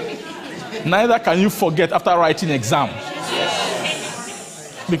 Neither can you forget after writing exam.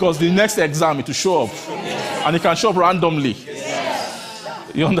 Because the next exam it will show up. And it can show up randomly.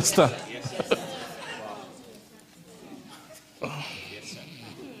 You understand?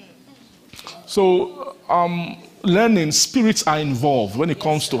 So, learning, spirits are involved when it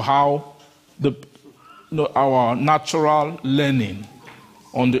comes to how our natural learning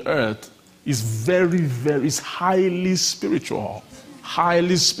on the earth is is highly spiritual.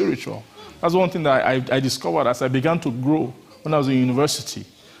 Highly spiritual. That's one thing that I discovered as I began to grow when I was in university.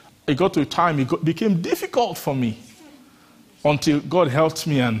 It got to a time it became difficult for me until God helped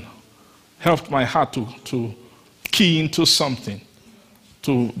me and helped my heart to key into something.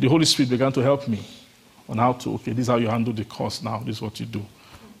 The Holy Spirit began to help me on how to, this is how you handle the course now, this is what you do.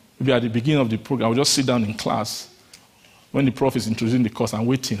 Maybe at the beginning of the program, I would just sit down in class when the prof is introducing the course and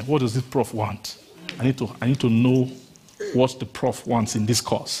waiting. What does this prof want? I need to know what the prof wants in this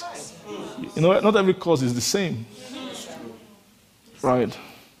course. Not every course is the same. Right?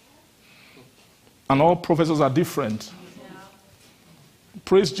 And all professors are different.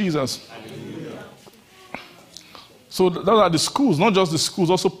 Praise Jesus. So those are the schools, not just the schools,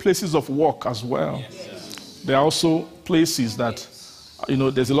 also places of work as well. There are also places that,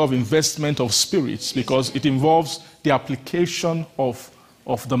 there's a lot of investment of spirits because it involves the application of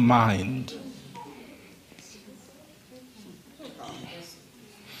the mind.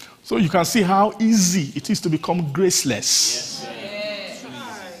 So you can see how easy it is to become graceless.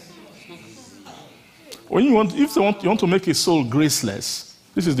 If you want to make a soul graceless,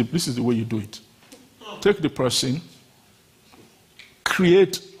 this is the way you do it. Take the person,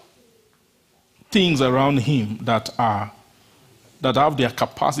 create things around him that have their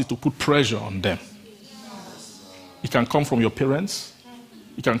capacity to put pressure on them. It can come from your parents.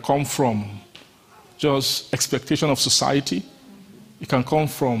 It can come from just expectation of society. It can come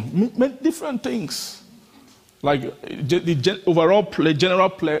from different things. Like the overall general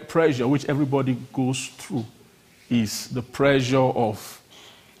pressure which everybody goes through is the pressure of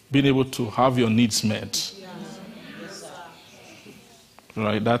being able to have your needs met.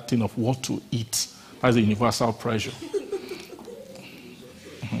 Right? That thing of what to eat. That's a universal pressure.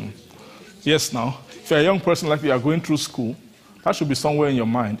 Yes, now, if you're a young person like you are going through school, that should be somewhere in your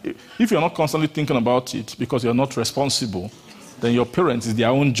mind. If you're not constantly thinking about it because you're not responsible, then your parents, is their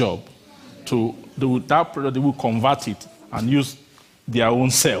own job that pressure, they will convert it and use their own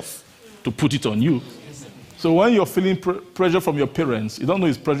self to put it on you. So when you're feeling pressure from your parents, you don't know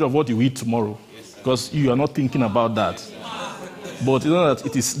it's pressure of what you eat tomorrow because you are not thinking about that. But you know that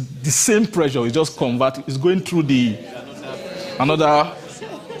it is the same pressure, it's just converted, it's going through another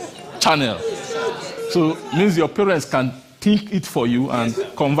channel. So it means your parents can think it for you and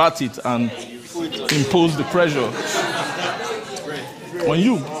convert it and impose the pressure on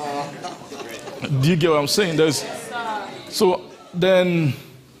you. Do you get what I'm saying? So then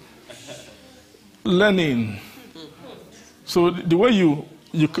learning So the way you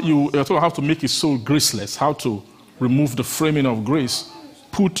have to make his soul graceless, how to remove the framing of grace,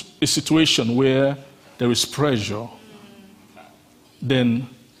 put a situation where there is pressure, then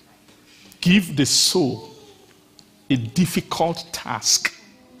give the soul a difficult task,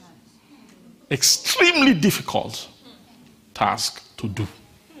 extremely difficult task to do.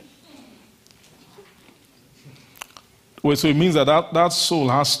 Well, so it means that soul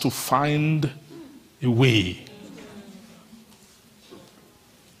has to find a way.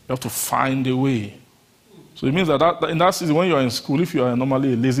 You have to find a way. So it means that in that season, when you are in school, if you are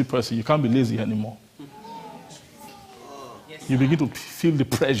normally a lazy person, you can't be lazy anymore. You begin to feel the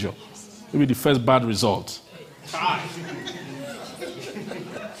pressure. Maybe the first bad result.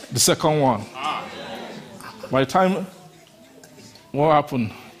 The second one. By the time, what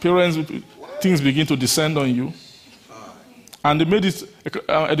happened? Things begin to descend on you. And they made it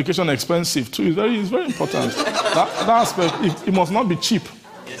education expensive too. It's very important. That aspect, it must not be cheap.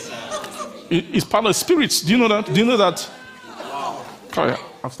 It's part of spirits. Do you know that? Do you know that? Sorry,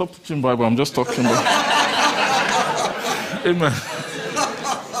 I've stopped teaching Bible. I'm just talking about. Amen.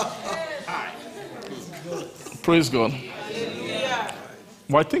 Praise God.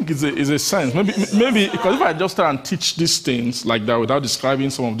 Well, I think it's a sense. Maybe because if I just try and teach these things like that without describing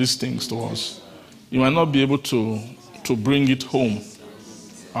some of these things to us, you might not be able to bring it home.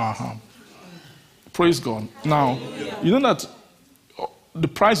 Praise God. Now, you know that the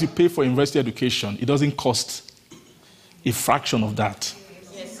price you pay for university education, it doesn't cost a fraction of that.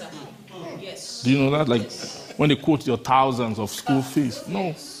 Yes, sir. Yes. Do you know that? Like when they quote your thousands of school fees.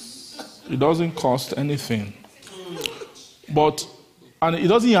 No, it doesn't cost anything. And it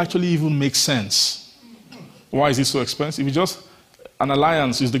doesn't actually even make sense. Why is it so expensive? It's just an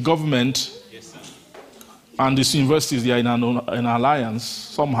alliance. Is the government and these universities, they are in an alliance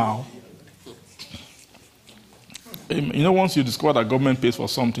somehow. You know, once you discover that government pays for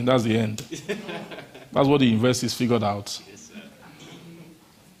something, that's the end. That's what the universities figured out.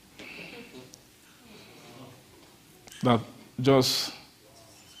 That just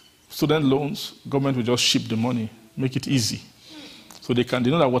student loans, government will just ship the money, make it easy. So they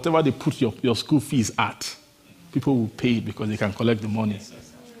know that whatever they put your school fees at, people will pay it because they can collect the money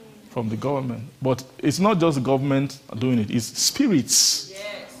from the government. But it's not just the government doing it, it's spirits.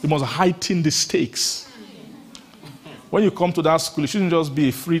 They must heighten the stakes. When you come to that school, it shouldn't just be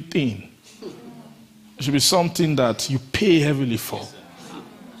a free thing. It should be something that you pay heavily for.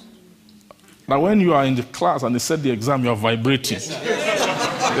 Now, when you are in the class and they set the exam, you are vibrating.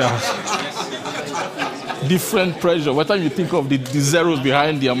 Different pressure. By the time you think of the zeros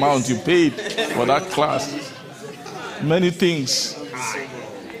behind the amount you paid for that class, many things.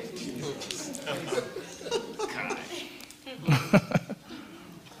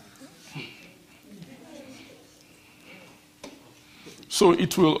 So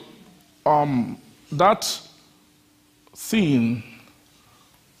it will, that thing,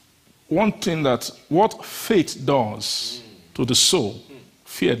 one thing that what faith does to the soul,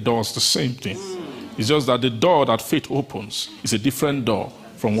 fear does the same thing. It's just that the door that faith opens is a different door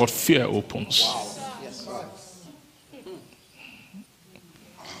from what fear opens.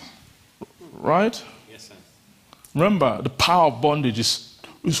 Right? Yes, sir. Remember, the power of bondage is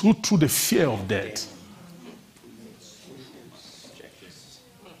through the fear of death.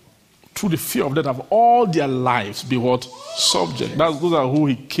 Through the fear of death, have all their lives be what? Subject. Those are who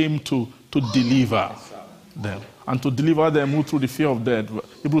he came to deliver them. And to deliver them who through the fear of death,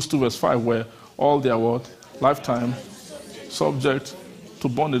 Hebrews 2 verse 5, where all their what? Lifetime subject to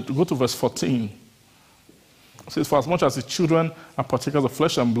bondage. Go to verse 14. It says, for as much as the children are partakers of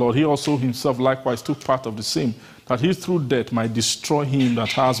flesh and blood, he also himself likewise took part of the same, that he through death might destroy him that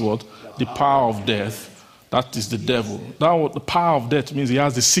has what? The power of death. That is the devil. The power of death means he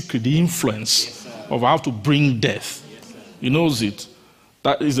has the secret, the influence of how to bring death. He knows it.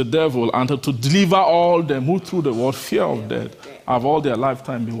 That is the devil. And to deliver all them who through the word fear of death have all their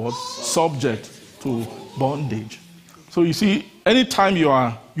lifetime been what? Subject to bondage. So you see, anytime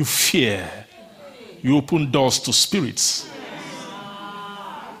you fear, you open doors to spirits.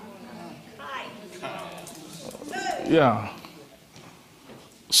 Yeah.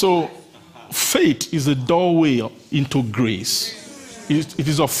 So faith is a doorway into grace. It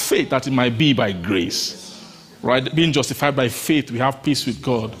is of faith that it might be by grace. Right? Being justified by faith, we have peace with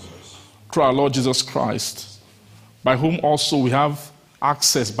God through our Lord Jesus Christ, by whom also we have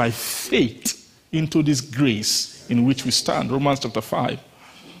access by faith into this grace in which we stand. Romans chapter 5.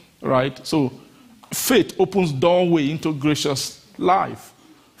 Right? So faith opens doorway into gracious life.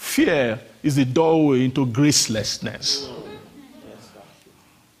 Fear is the doorway into gracelessness.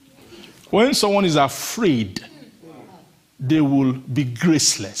 When someone is afraid, they will be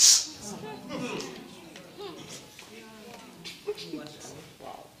graceless.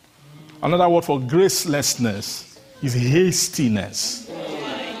 Another word for gracelessness is hastiness.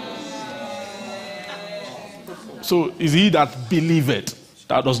 So is he that believeth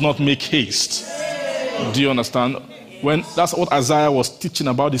that does not make haste? Do you understand? When that's what Isaiah was teaching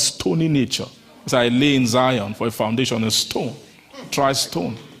about the stony nature. He said, I lay in Zion for a foundation, a stone, dry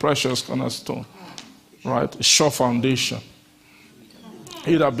stone, precious cornerstone, right? A sure foundation.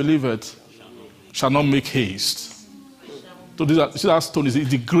 He that believeth shall not make haste. So see that stone is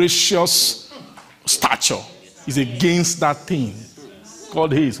the gracious stature is against that thing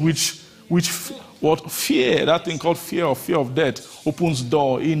called haste, which what fear, that thing called fear of death, opens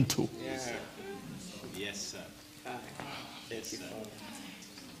door into. Yes, sir.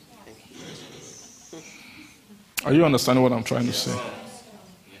 Are you understanding what I'm trying to say?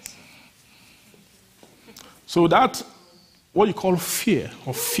 So that, what you call fear,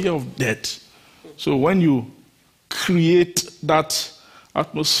 or fear of death. So when you create that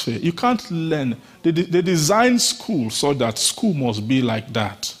atmosphere, you can't learn. They design school so that school must be like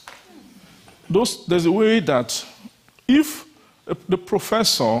that. There's a way that if the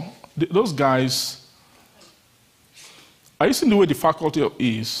professor, those guys, are you seeing the way the faculty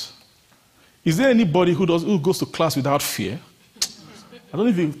is? Is there anybody who goes to class without fear? I don't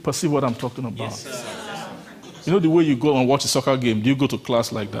know if you perceive what I'm talking about. Yes, you know the way you go and watch a soccer game, do you go to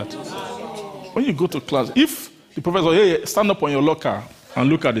class like that? When you go to class, if the professor, hey, stand up on your locker and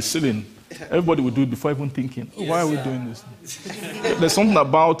look at the ceiling, everybody will do it before even thinking, oh, why are we doing this? There's something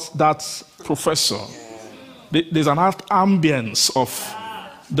about that professor. There's an ambience of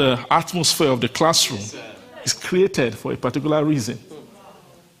the atmosphere of the classroom. It's created for a particular reason.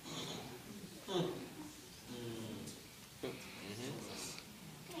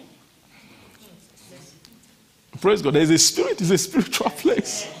 Praise God. There's a spirit, it's a spiritual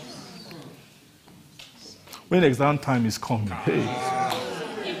place. When exam time is coming, hey.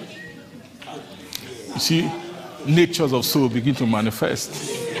 You see, natures of soul begin to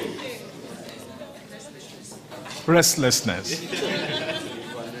manifest. Restlessness.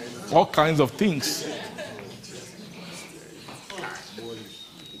 All kinds of things.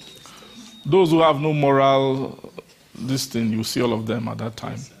 Those who have no moral, this thing, you see all of them at that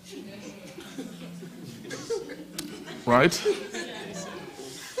time. Right?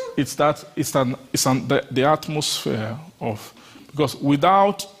 It's the atmosphere of, because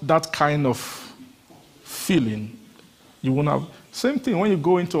without that kind of feeling, you won't have. Same thing when you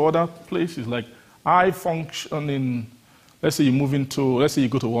go into other places, like I function in, let's say let's say you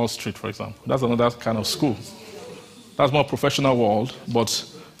go to Wall Street, for example. That's another kind of school. That's more professional world, but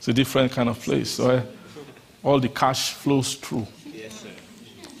it's a different kind of place. So all the cash flows through.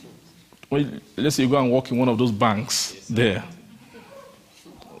 Well, let's say you go and work in one of those banks there.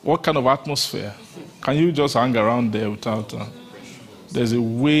 What kind of atmosphere? Can you just hang around there without... there's a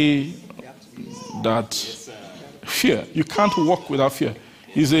way that fear, you can't walk without fear,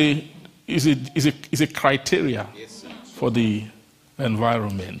 is a criteria for the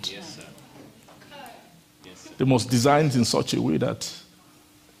environment. They must design it in such a way that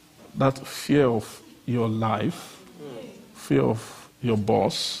fear of your life, fear of your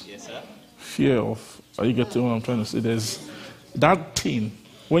boss, fear of, are you getting what I'm trying to say? There's that thing,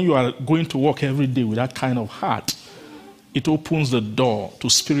 when you are going to work every day with that kind of heart, it opens the door to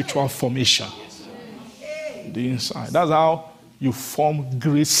spiritual formation. The inside. That's how you form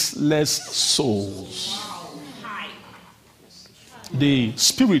graceless souls. The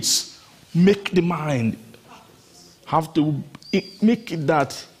spirits make the mind have to make it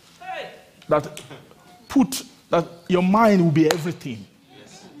that your mind will be everything.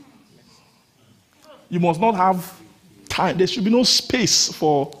 You must not have time. There should be no space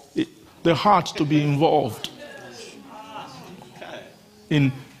for the heart to be involved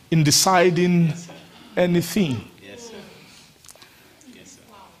in deciding anything. Yes, sir. Yes, sir.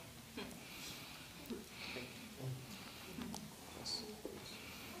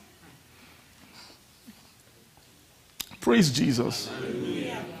 Praise Jesus.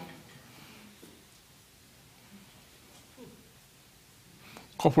 Hallelujah.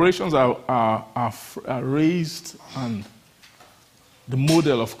 Corporations are raised, and the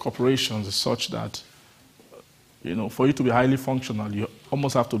model of corporations is such that, for you to be highly functional, you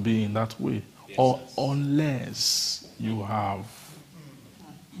almost have to be in that way. Yes, or unless you have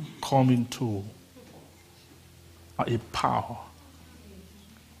come into a power,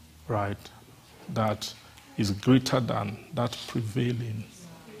 right, that is greater than that prevailing.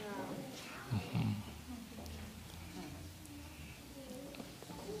 Mm-hmm.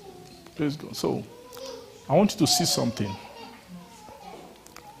 Praise God. So, I want you to see something.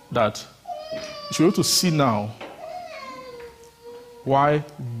 that you should be able to see now why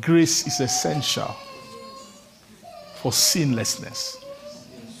grace is essential for sinlessness.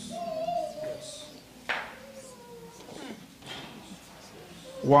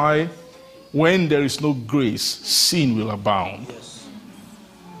 Why, when there is no grace, sin will abound.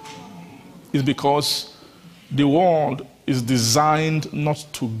 It's because the world is designed not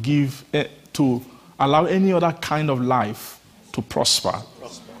to give, to allow any other kind of life to prosper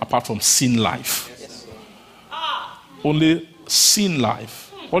apart from sin life. Only sin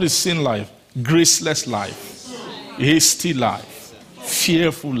life. What is sin life? Graceless life, hasty life,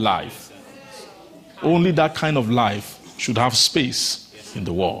 fearful life. Only that kind of life should have space in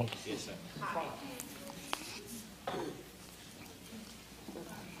the world.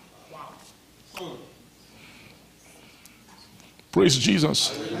 Praise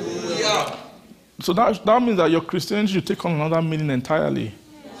Jesus. So that means that your Christianity should take on another meaning entirely.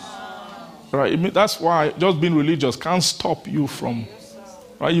 Right? That's why just being religious can't stop you from.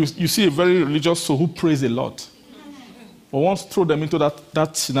 Right? You see a very religious soul who prays a lot. But once throw them into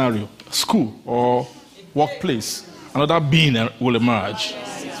that scenario, school or workplace, another being will emerge.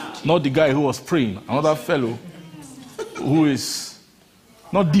 Not the guy who was praying, another fellow who is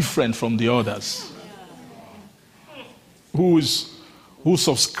not different from the others. Who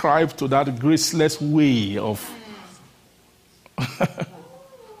subscribe to that graceless way of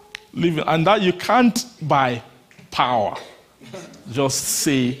living. And that you can't by power just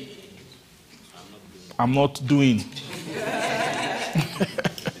say, I'm not doing.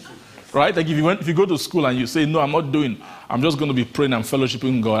 Right? Like if you go to school and you say, no, I'm not doing, I'm just going to be praying and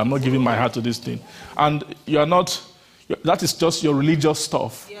fellowshipping God, I'm not giving my heart to this thing. And that is just your religious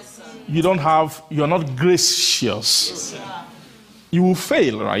stuff. Yes, sir. You're not gracious. Yes, You will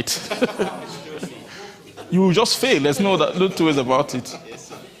fail, right? You will just fail. There's no two ways about it.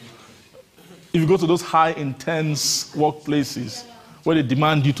 If you go to those high, intense workplaces where they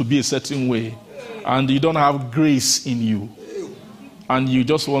demand you to be a certain way and you don't have grace in you and you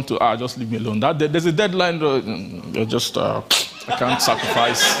just want to, just leave me alone. There's a deadline. You're just, I can't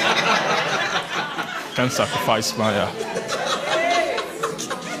sacrifice. Can't sacrifice my...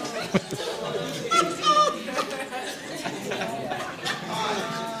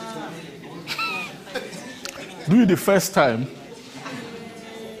 Do it the first time.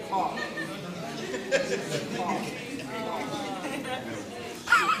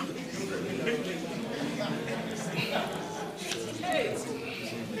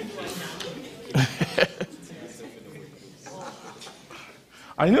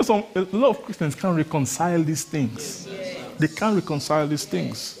 I know a lot of Christians can't reconcile these things. They can't reconcile these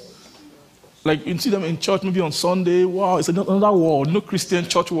things. Like you see them in church maybe on Sunday. Wow, it's another world. No Christian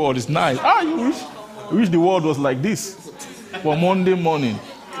church world is nice. You wish the world was like this. But Monday morning,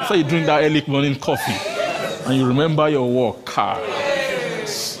 after you drink that early morning coffee, and you remember your work,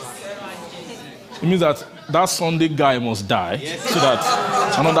 it means that Sunday guy must die, so that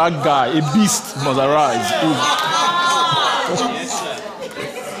another guy, a beast, must arise.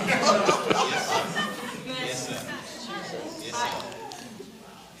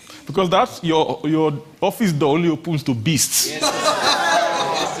 Because that's your office door only opens to beasts.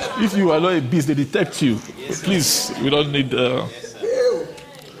 If you are not a beast, they detect you. Please, we don't need...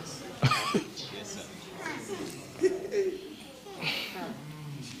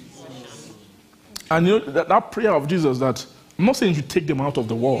 And you know, that prayer of Jesus that, I'm not saying you take them out of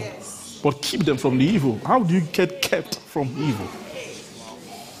the world, but keep them from the evil. How do you get kept from evil?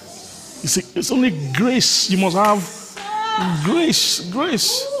 You see, it's only grace. You must have grace.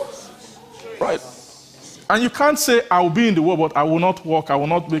 Right? And you can't say, I will be in the world, but I will not walk, I will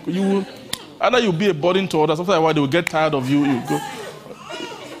not make... Either you'll be a burden to others, after a while they will get tired of you. You go.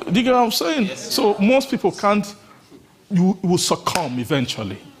 Do you get what I'm saying? So most people can't... You will succumb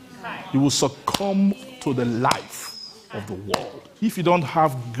eventually. You will succumb to the life of the world. If you don't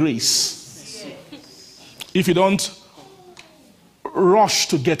have grace, if you don't rush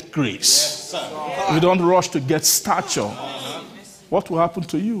to get grace, if you don't rush to get stature, what will happen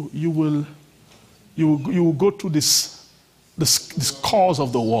to you? You will go through this cause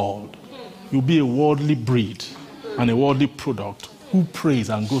of the world. You'll be a worldly breed and a worldly product who prays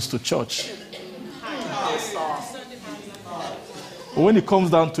and goes to church. But when it comes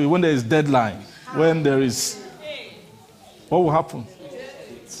down to it, when there is deadline, when there is... What will happen?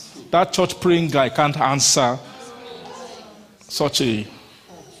 That church praying guy can't answer such a...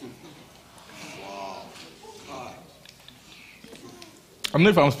 I don't know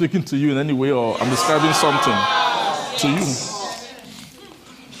if I'm speaking to you in any way or I'm describing something to you.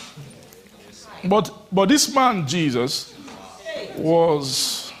 But this man, Jesus,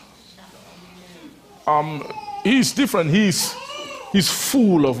 was He's different. He's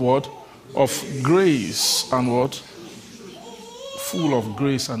full of what? Of grace and what? Full of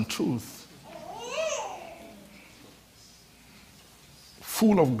grace and truth.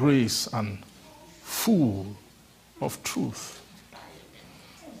 Full of grace and full of truth.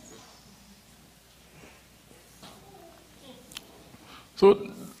 So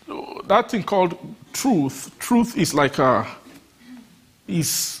that thing called truth is like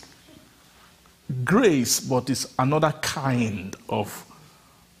is grace, but it's another kind of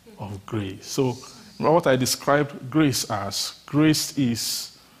grace. So what I described grace as, grace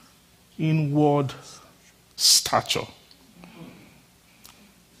is inward stature.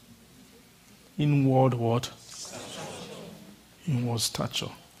 Inward what? Inward stature.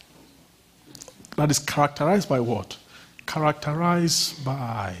 That is characterized by what? Characterized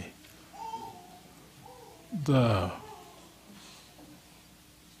by the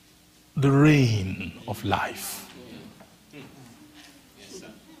reign of life.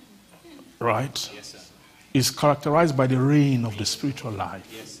 Right? Is characterized by the reign of the spiritual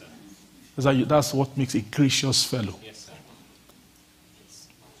life. That's what makes a gracious fellow.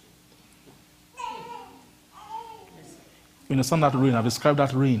 You understand that reign? I've described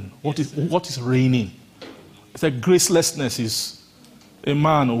that reign. What is reigning? It's a gracelessness is a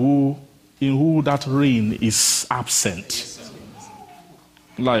man in who that reign is absent.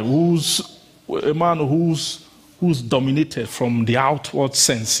 Like a man who's dominated from the outward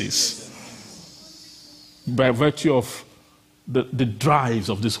senses by virtue of the drives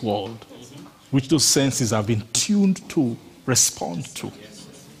of this world, which those senses have been tuned to respond to.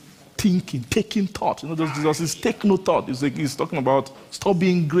 Thinking, taking thought. Jesus says, take no thought. He's talking about stop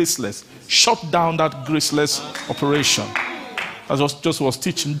being graceless. Shut down that graceless operation. As I just was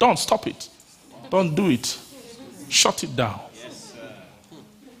teaching, don't stop it. Don't do it. Shut it down.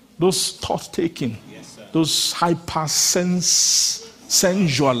 Those thought taking, those hyper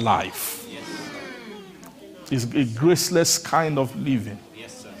sensual life is a graceless kind of living.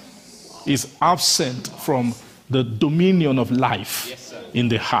 Is absent from the dominion of life in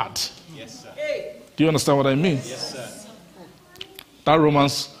the heart. Do you understand what I mean? That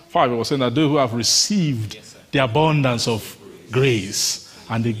Romans 5 was saying that those who have received the abundance of grace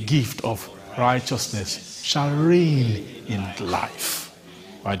and the gift of righteousness shall reign in life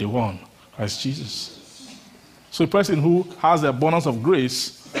by the one, Christ Jesus. So a person who has the abundance of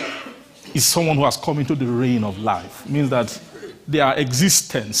grace is someone who has come into the reign of life. It means that their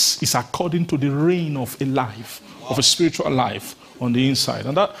existence is according to the reign of a life, of a spiritual life on the inside.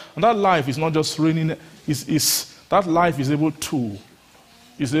 And that life is not just reigning, that life is able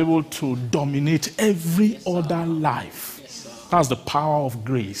to dominate every other life. That's the power of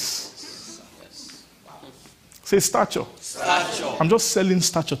grace. Say stature. Stature. I'm just selling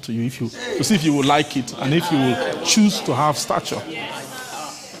stature to you to see if you will like it and if you will choose to have stature.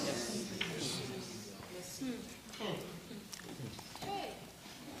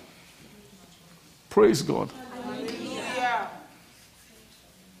 Praise God.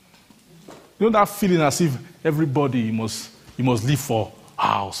 You know that feeling as if everybody must live for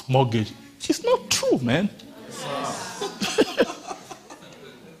house, mortgage. It's not true, man.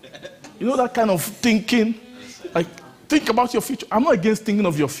 You know that kind of thinking? Like, think about your future. I'm not against thinking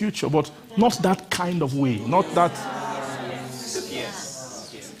of your future, but not that kind of way. Not that.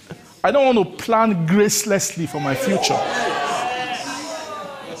 I don't want to plan gracelessly for my future.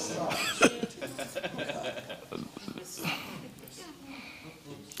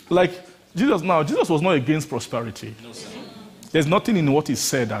 Like, Jesus was not against prosperity. There's nothing in what he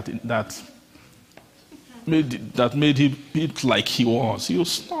said that made him it like he was. He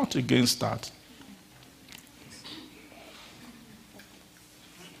was not against that.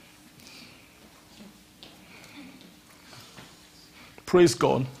 Praise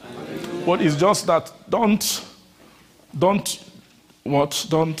God. But it's just that don't do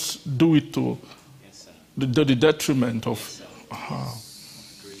it to the detriment of.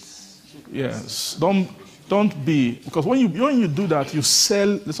 Yes. Don't be, because when you do that, you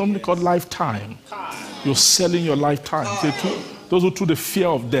sell. There's something called lifetime. You're selling your lifetime. Those who through the fear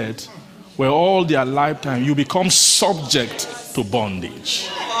of death, where all their lifetime you become subject to bondage.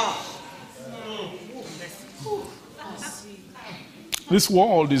 This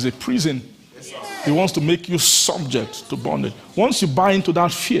world is a prison. It wants to make you subject to bondage. Once you buy into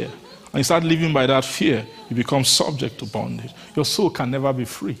that fear and you start living by that fear, you become subject to bondage. Your soul can never be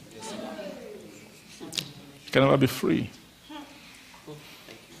free. It can never be free.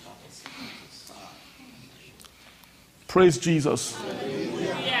 Praise Jesus.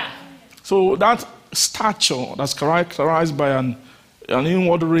 So that stature that's characterized by an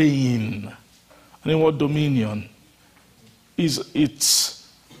inward reign And then what dominion is,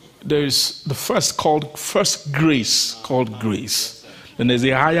 there is the first grace called grace. Then there's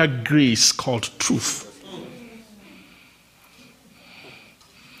a higher grace called truth.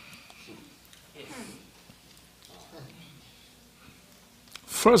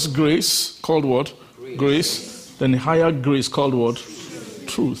 First grace called what? Grace. Then the higher grace called what?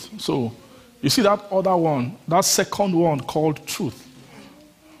 Truth. So you see that other one, that second one called truth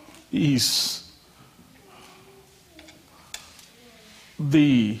is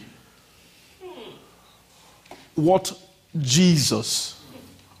what Jesus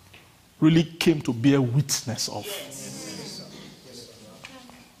really came to bear witness of.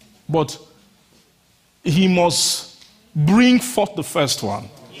 But he must bring forth the first one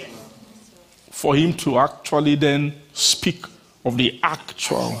for him to actually then speak of the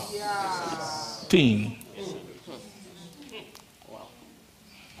actual thing.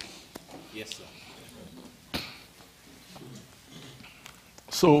 Yes, sir.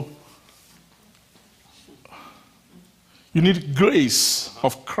 So you need grace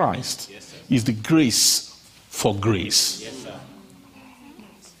of Christ. Is the grace for grace. Yes, sir.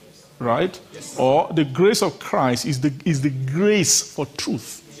 Right? Or the grace of Christ is the grace for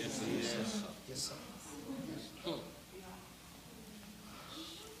truth.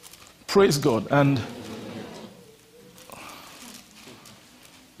 Praise God. And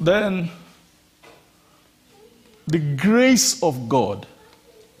then the grace of God,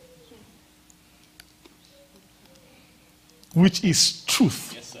 which is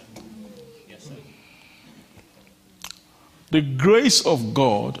truth. Yes, sir. Yes, sir. The grace of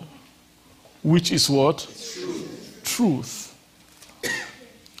God, which is what? Truth.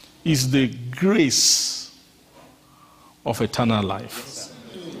 Is the grace of eternal life.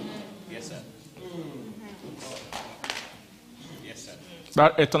 Yes, sir. Yes, sir.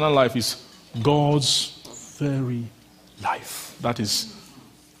 That eternal life is God's very life. That is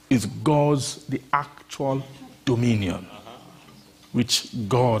God's, the actual dominion, which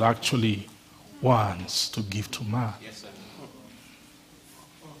God actually wants to give to man. Yes, sir.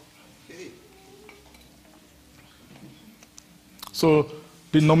 So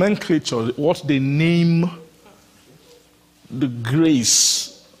the nomenclature, what they name the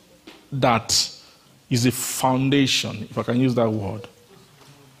grace that is a foundation, if I can use that word.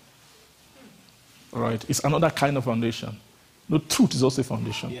 All right, it's another kind of foundation. No, truth is also a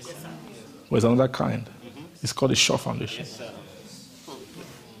foundation. Yes, sir. But it's another kind. It's called a sure foundation. Yes, sir.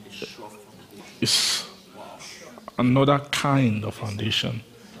 It's another kind of foundation.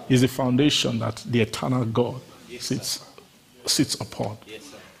 It's a foundation that the eternal God sits upon. Yes,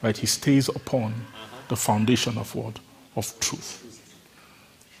 sir. Right? He stays upon the foundation of what? Of truth.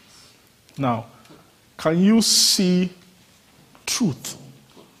 Now, can you see truth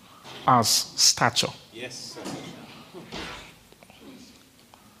as stature? Yes, sir.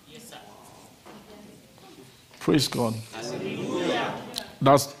 Yes, sir. Praise God. Hallelujah.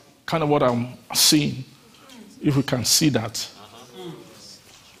 That's kind of what I'm seeing. If we can see that.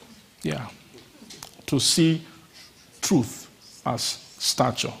 Yeah. To see truth as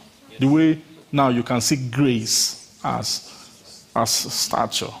stature. The way now you can see grace as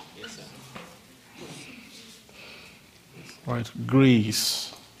stature. Yes, sir. Right?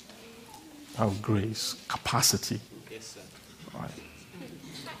 Grace. Have grace. Capacity. Yes, sir. Right.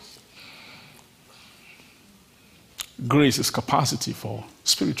 Grace is capacity for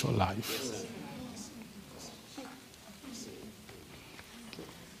spiritual life. Yes, sir.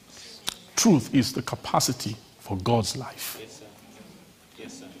 Truth is the capacity for God's life. Yes, sir.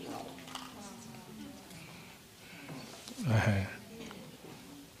 Yes, sir.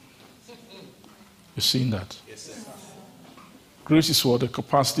 You've seen that? Yes, sir. Grace is what? The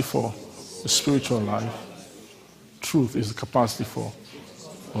capacity for the spiritual life. Truth is the capacity for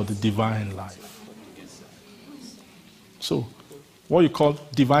the divine life. So, what you call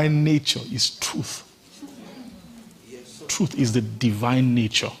divine nature is truth. Truth is the divine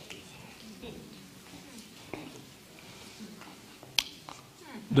nature.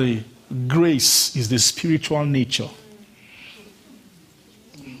 The grace is the spiritual nature.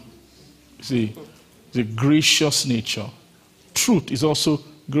 You see, the gracious nature. Truth is also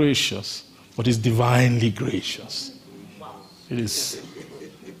gracious, but is divinely gracious. It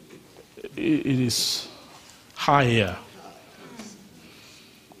is higher.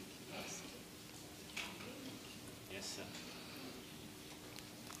 Yes, sir.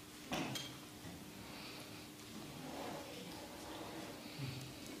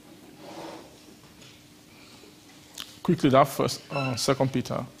 Quickly, that first, 2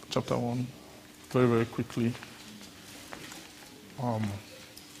 Peter chapter 1, very, very quickly.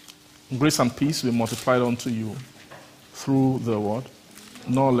 Grace and peace be multiplied unto you through the what?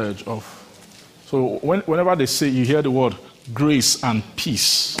 Knowledge of. So whenever they say, you hear the word grace and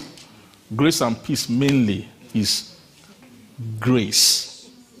peace mainly is grace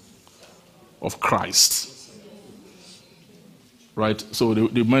of Christ. Right? So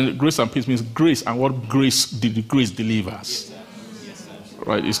the grace and peace means grace, and what grace delivers.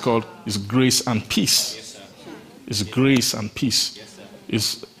 Right? It's grace and peace. It's grace and peace.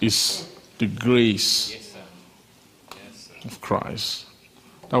 It's the grace of Christ.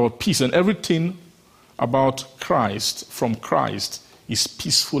 Our peace, and everything about Christ, from Christ, is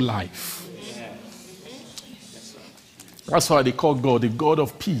peaceful life. That's why they call God the God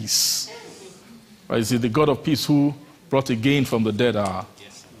of peace. Right? Is it the God of peace who brought again from the dead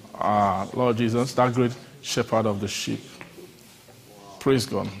our Lord Jesus, that great shepherd of the sheep? Praise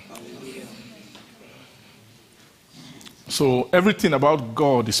God. So everything about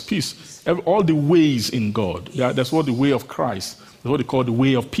God is peace. All the ways in God. That's what the way of Christ. That's what they call the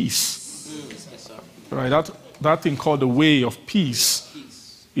way of peace. Right? That thing called the way of peace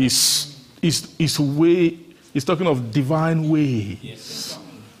is way. It's talking of divine ways.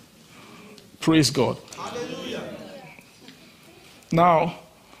 Praise God. Hallelujah. Now,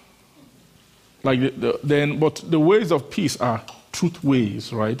 but the ways of peace are truth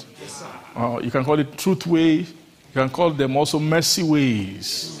ways, right? Yes, you can call it truth way. You can call them also mercy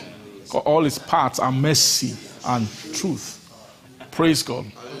ways. All its parts are mercy and truth. Praise God.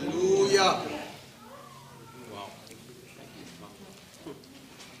 Hallelujah.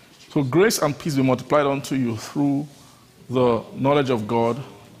 So grace and peace be multiplied unto you through the knowledge of God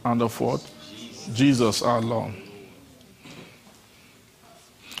and of what? Jesus our Lord.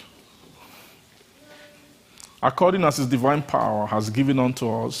 According as his divine power has given unto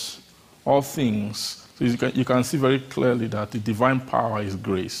us all things. So you can see very clearly that the divine power is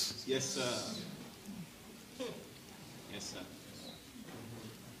grace. Yes, sir. Yes, sir.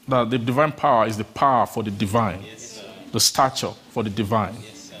 That the divine power is the power for the divine. Yes, sir. The stature for the divine.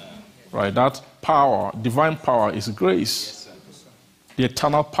 Yes, sir. Right? That power, divine power, is grace. Yes, sir. The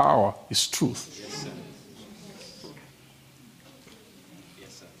eternal power is truth. Yes, sir.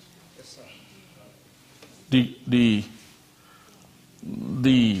 Yes, sir. Yes, sir.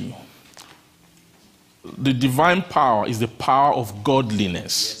 The divine power is the power of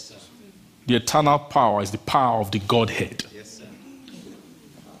godliness. Yes, sir. The eternal power is the power of the Godhead. Yes, sir.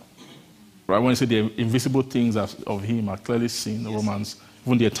 Right? When you say the invisible things of him are clearly seen in Romans,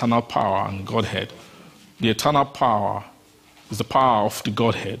 even the eternal power and Godhead. The eternal power is the power of the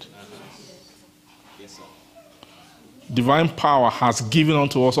Godhead. Yes, sir. Divine power has given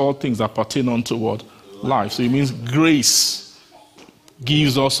unto us all things that pertain unto what? Life. So it means grace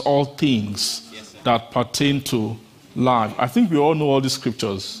gives us all things that pertain to life. I think we all know all these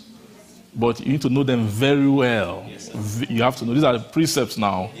scriptures, but you need to know them very well. Yes, you have to know. These are the precepts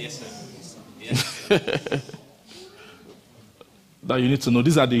now. Yes, sir. Yes. That you need to know.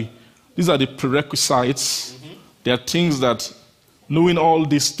 These are the prerequisites. Mm-hmm. There are things that, knowing all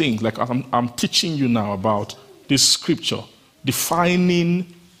these things, like I'm teaching you now about this scripture, defining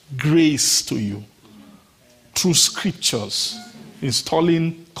grace to you through scriptures,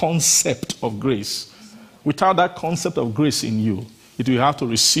 installing concept of grace. Without that concept of grace in you, it will have to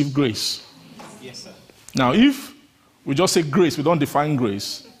receive grace. Yes, sir. Now, if we just say grace, we don't define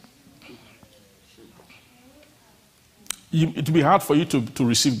grace, it will be hard for you to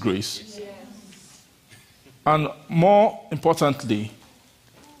receive grace. Yes. And more importantly,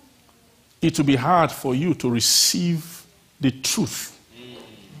 it will be hard for you to receive the truth.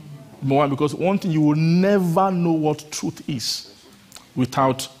 More, because one thing, you will never know what truth is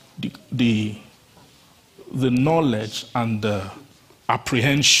without the knowledge and the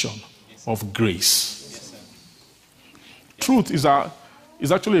apprehension of grace. Yes, sir. Truth is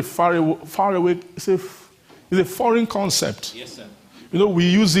actually a far away. It's a foreign concept. Yes, sir. You know, we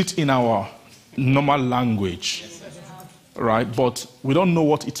use it in our normal language, Yes, sir. right? But we don't know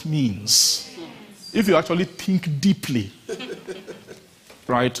what it means. If you actually think deeply,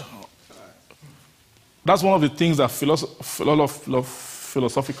 right? That's one of the things that a lot of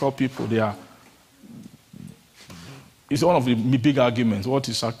philosophical people, it's one of the big arguments. What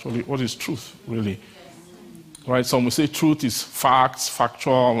is truth, really? Right? Some will say truth is facts,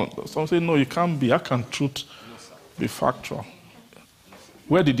 factual. Some say, no, it can't be. How can truth be factual?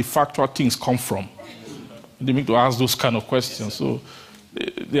 Where did the factual things come from? They need to ask those kind of questions. So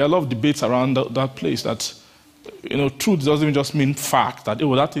there are a lot of debates around that place that, truth doesn't even just mean fact, that,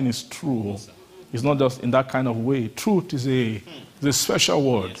 that thing is true. It's not just in that kind of way. Truth is a special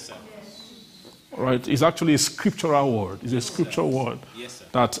word. Yes, right? It's actually a scriptural word. It's a scriptural word Yes,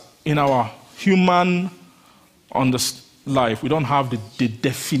 that in our human life, we don't have the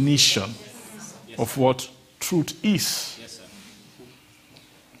definition of what truth is. Yes, sir.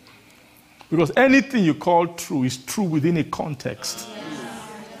 Because anything you call true is true within a context.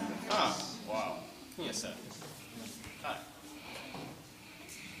 Wow. Yes, sir.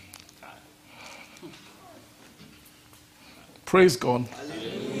 Praise God.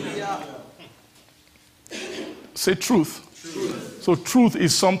 Say truth. So truth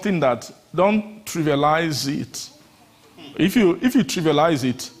is something that, don't trivialize it. If you trivialize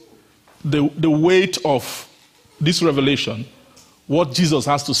it, the weight of this revelation, what Jesus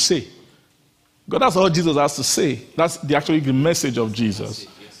has to say. God, that's all Jesus has to say. That's actually the message of Jesus.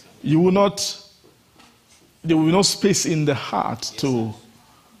 There will be no space in the heart to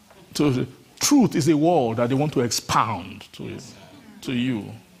truth is a word that they want to expound to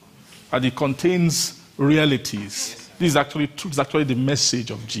you. And it contains realities. This is actually truth, is actually the message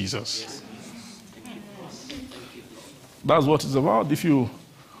of Jesus. That's what it's about.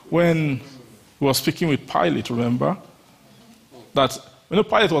 When we were speaking with Pilate, remember? That when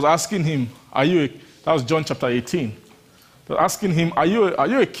Pilate was asking him, that was John chapter 18. They were asking him, are you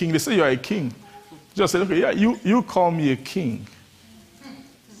a king? They say you are a king. Jesus said, okay, yeah, you call me a king.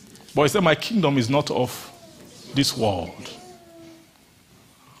 But he said, my kingdom is not of this world.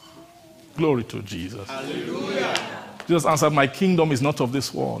 Glory to Jesus. Hallelujah. Jesus answered, my kingdom is not of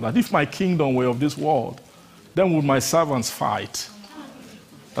this world. And if my kingdom were of this world, then would my servants fight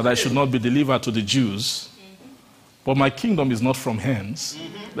that I should not be delivered to the Jews. But my kingdom is not from hence.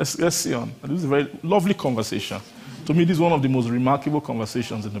 Let's see on. This is a very lovely conversation. To me, this is one of the most remarkable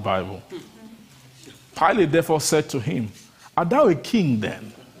conversations in the Bible. Pilate therefore said to him, art thou a king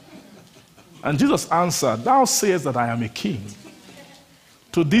then? And Jesus answered, thou sayest that I am a king.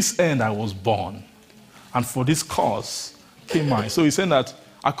 To this end I was born, and for this cause came I. So he's saying that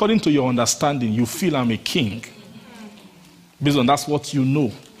according to your understanding, you feel I'm a king. Based on that's what you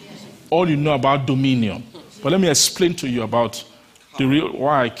know. All you know about dominion. But let me explain to you about the real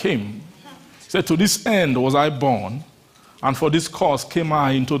why I came. He said, to this end was I born, and for this cause came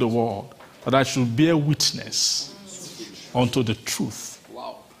I into the world, that I should bear witness unto the truth.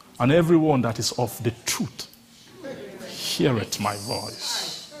 Wow. And everyone that is of the truth heareth my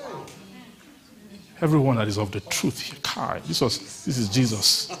voice. Everyone that is of the truth, this is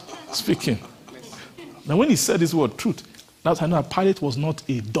Jesus speaking. Now when he said this word truth, that's how I know Pilate was not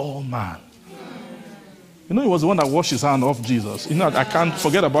a dull man. You know, he was the one that washed his hand off Jesus. You know, I can't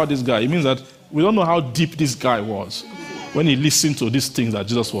forget about this guy. It means that we don't know how deep this guy was when he listened to these things that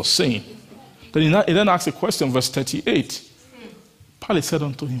Jesus was saying. Then he then asked a question, verse 38. Pilate said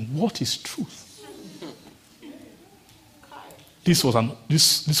unto him, what is truth?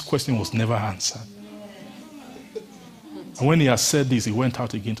 This question was never answered. And when he had said this, he went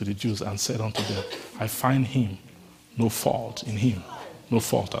out again to the Jews and said unto them, I find him no fault in him, no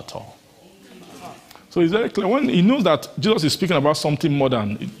fault at all. So it's very clear. When he knows that Jesus is speaking about something more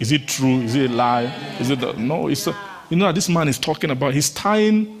than, is it true, is it a lie, no, you know that this man is talking about, he's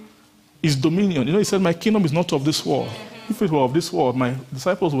tying his dominion. You know, he said, my kingdom is not of this world. If it were of this world, my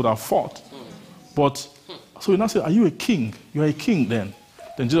disciples would have fought. But, so he now said, are you a king? You are a king then.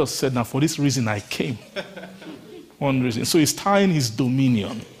 Then Jesus said, now for this reason I came. One reason. So he's tying his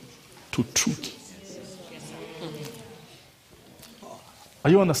dominion to truth. Are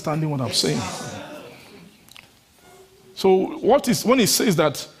you understanding what I'm saying? So when he says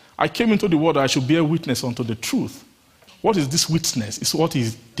that I came into the world, I should bear witness unto the truth. What is this witness? It's what he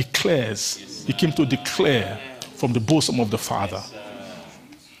declares. He came to declare from the bosom of the Father.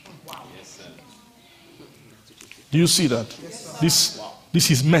 Do you see that? This is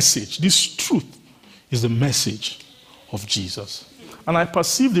his message. This truth is the message of Jesus. And I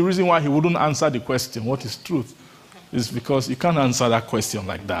perceive the reason why he wouldn't answer the question, what is truth, is because you can't answer that question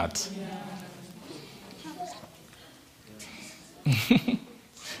like that.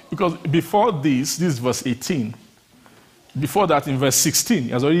 Because before this is verse 18. Before that, in verse 16, he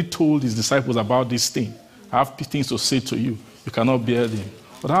has already told his disciples about this thing. I have things to say to you. You cannot bear them.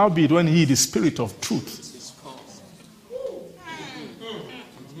 But howbeit, when he, the Spirit of truth,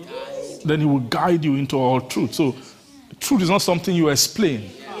 then he will guide you into all truth. So, truth is not something you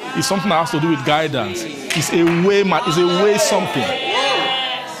explain. It's something that has to do with guidance. It's a way something.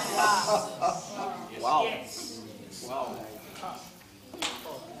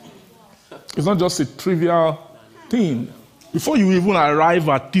 It's not just a trivial thing. Before you even arrive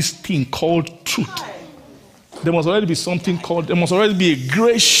at this thing called truth, there must already be there must already be a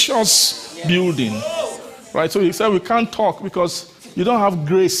gracious building. Right? So he said we can't talk because you don't have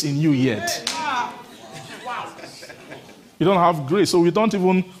grace in you yet. You don't have grace. So we don't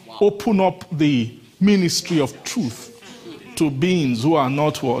even open up the ministry of truth to beings who are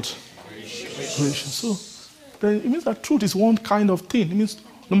not what? Gracious. So then it means that truth is one kind of thing. It means,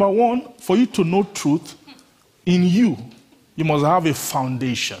 number one, for you to know truth in you, you must have a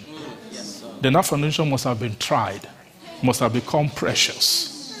foundation. Then that foundation must have been tried, must have become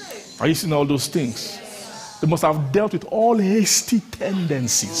precious. Are you seeing all those things? They must have dealt with all hasty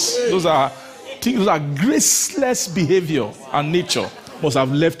tendencies. Those are things, those are graceless behavior and nature must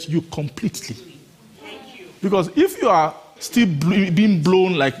have left you completely. Because if you are still being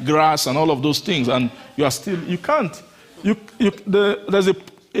blown like grass and all of those things, and you are still, you can't. There's a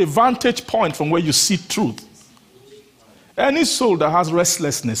vantage point from where you see truth. Any soul that has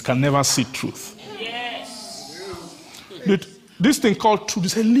restlessness can never see truth. Yes. This thing called truth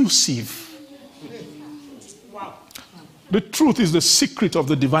is elusive. Wow. The truth is the secret of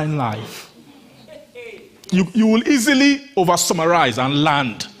the divine life. You will easily over-summarize and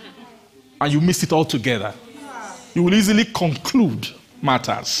land, and you miss it altogether. You will easily conclude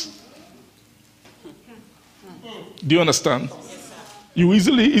matters. Do you understand? You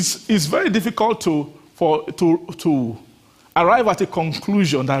easily, it's very difficult to arrive at a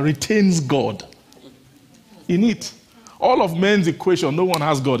conclusion that retains God in it. All of men's equation, no one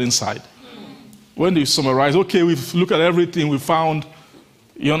has God inside. When they summarize, okay, we've looked at everything, we found,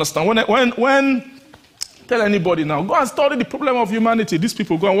 you understand? When tell anybody now, go and study the problem of humanity. These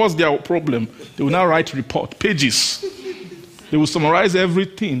people go and what's their problem? They will now write report, pages. They will summarize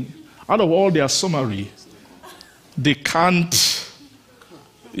everything. Out of all their summary, they can't,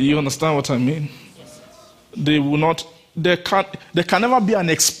 you understand what I mean? They will not, there can never be an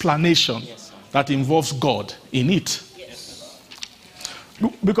explanation that involves God in it.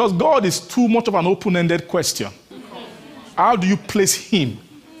 Because God is too much of an open-ended question. How do you place him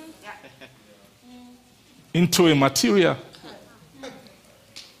into a material?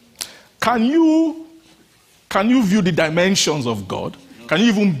 Can you view the dimensions of God? Can you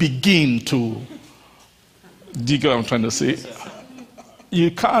even begin to dig what I'm trying to say? You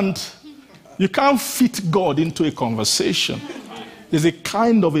can't fit God into a conversation. There's a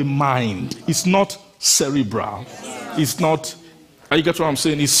kind of a mind. It's not cerebral. It's not, you get what I'm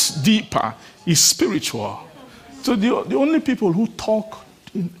saying? It's deeper. It's spiritual. So the only people who talk,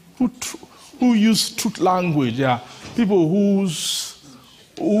 who use truth language, are people whose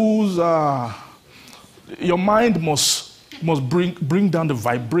your mind must bring down the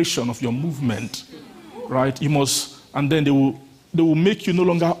vibration of your movement, right? You must, and then they will make you no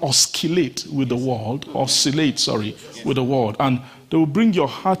longer oscillate with the world, with the world, and they will bring your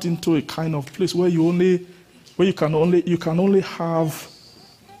heart into a kind of place where you can only have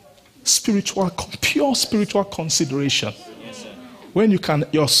pure spiritual consideration. Yes, sir. When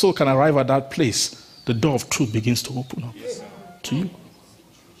your soul can arrive at that place, the door of truth begins to open up to you.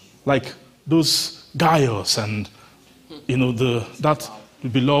 Like those Gaius and that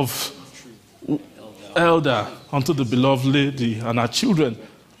beloved elder unto the beloved lady and her children,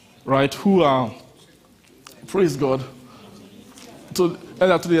 right? Who are, praise God, to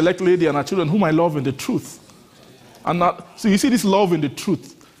the elect lady and her children, whom I love in the truth. And so you see this love in the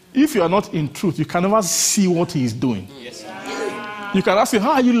truth. If you are not in truth, you can never see what he is doing. Yes, sir. You can ask him,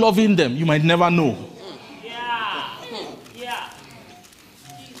 how are you loving them? You might never know. Yeah. Yeah.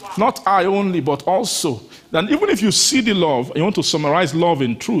 Not I only, but also. Then even if you see the love, and you want to summarize love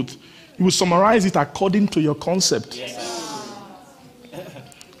in truth, you will summarize it according to your concept. Yes.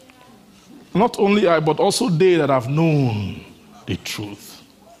 Not only I, but also they that have known the truth.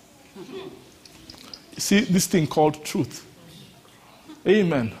 You see this thing called truth.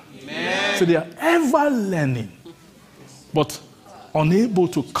 Amen. Amen. So they are ever learning, but unable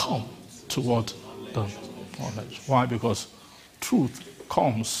to come to what? The knowledge. Why? Because truth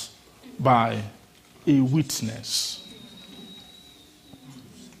comes by a witness.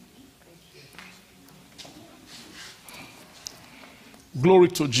 Glory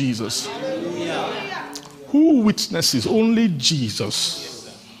to Jesus. Hallelujah. Who witnesses? Only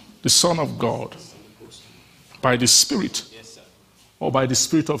Jesus, the Son of God, by the Spirit, or by the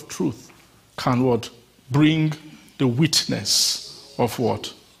Spirit of truth, can what? Bring the witness of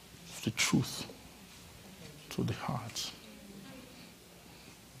what? The truth to the heart.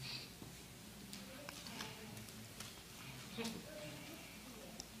 He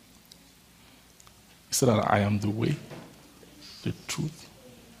said that I am the way, the truth,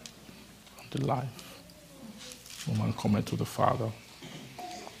 and the life. No man cometh to the Father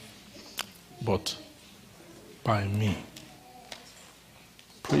but by me.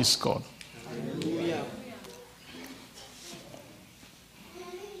 Praise God. Hallelujah.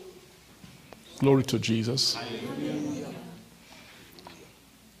 Glory to Jesus. Hallelujah.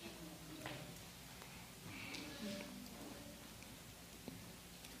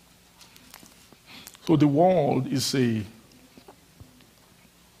 So the world is a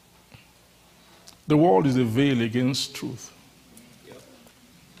veil against truth.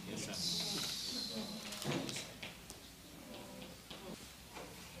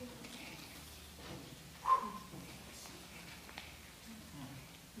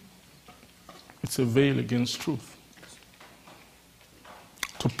 It's a veil against truth.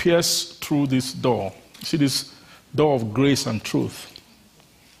 To pierce through this door, you see this door of grace and truth.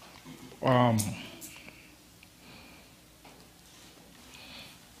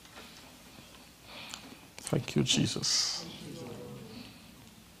 Thank you, Jesus.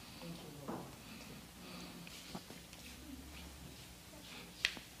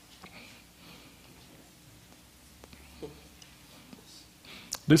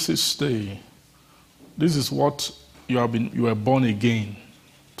 This is what you were born again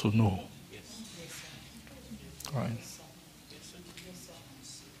to know. Right?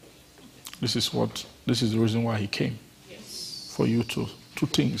 This is the reason why he came. For you to, two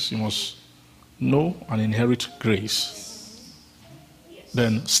things. You must know and inherit grace.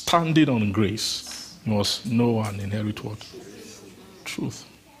 Then standing on grace, you must know and inherit what? Truth.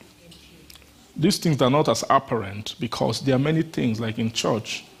 These things are not as apparent because there are many things, like in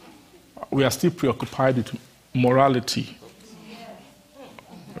church, we are still preoccupied with morality.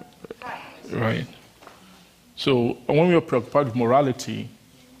 Right? So when we are preoccupied with morality,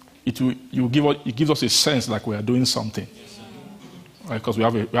 it gives us a sense like we are doing something. Right? Because we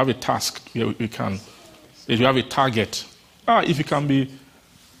have a task. If you have a target. If you can be,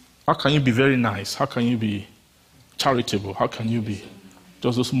 how can you be very nice? How can you be charitable? How can you be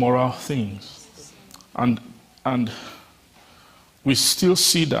just those moral things? And we still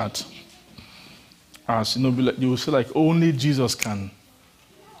see that as, you will say like only Jesus can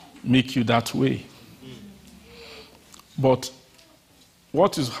make you that way. But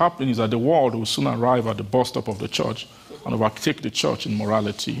what is happening is that the world will soon arrive at the bus stop of the church and overtake the church in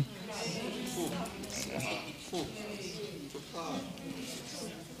morality.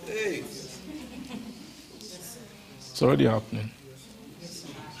 It's already happening.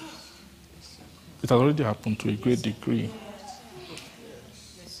 It has already happened to a great degree.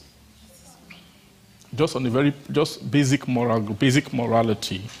 Just on basic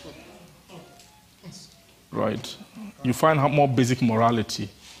morality, right? You find more basic morality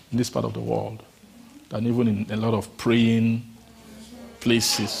in this part of the world than even in a lot of praying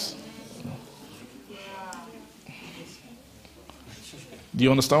places. Do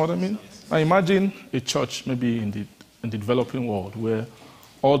you understand what I mean? Now imagine a church maybe in the developing world where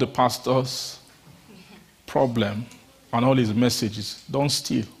all the pastors' problem and all his messages, don't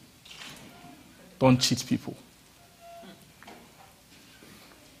steal, don't cheat people.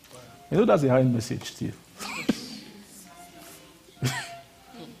 That's a high message still.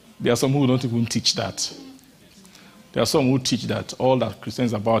 There are some who don't even teach that. There are some who teach that all that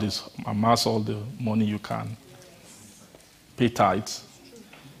Christians are about is amass all the money you can, pay tithes.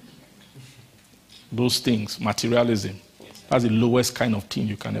 Those things, materialism, that's the lowest kind of thing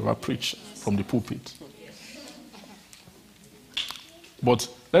you can ever preach from the pulpit. But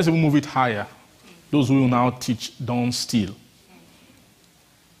let's even move it higher. Those who will now teach, don't steal,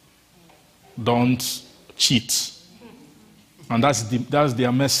 don't cheat. And that's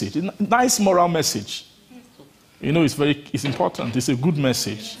their message. Nice moral message. It's important. It's a good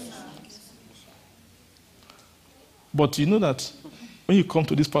message. But you know that when you come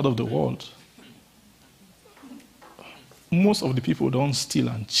to this part of the world, most of the people don't steal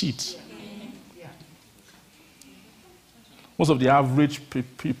and cheat. Most of the average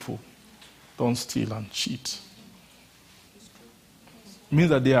people don't steal and cheat. It means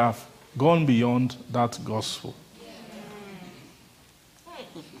that they have gone beyond that gospel.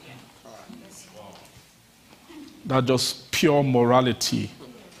 That just pure morality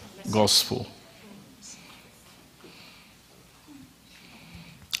gospel.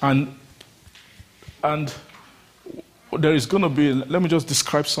 And there is going to be, let me just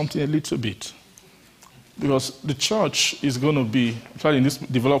describe something a little bit. Because the church is going to be, in this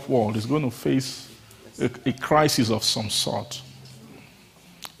developed world, is going to face a crisis of some sort.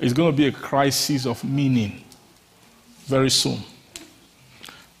 It's going to be a crisis of meaning very soon.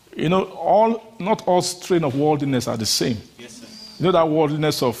 Not all strain of worldliness are the same. Yes, sir. That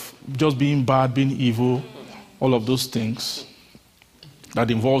worldliness of just being bad, being evil, all of those things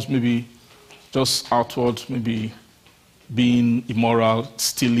that involves maybe just outward, maybe being immoral,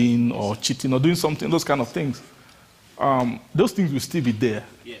 stealing or cheating or doing something, those kind of things. Those things will still be there.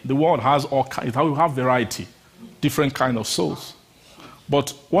 Yeah. The world has all kinds, it will have variety, different kind of souls.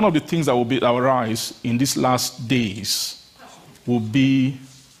 But one of the things that will arise in these last days will be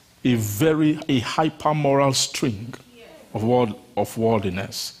a hyper moral string of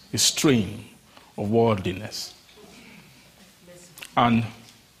worldliness, a strain of worldliness. And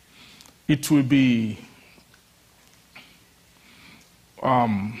it will be,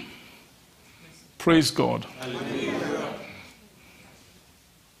 praise God. Hallelujah.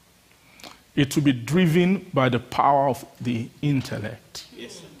 It will be driven by the power of the intellect.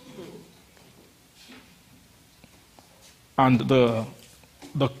 Yes, sir. And the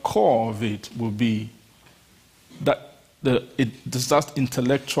core of it will be that there's that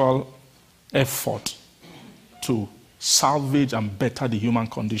intellectual effort to salvage and better the human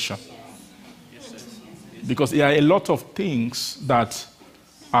condition. Yes, sir. Because there are a lot of things that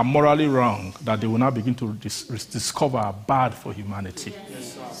are morally wrong that they will now begin to discover are bad for humanity.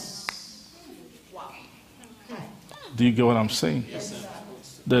 Yes, sir. Do you get what I'm saying? Yes, sir.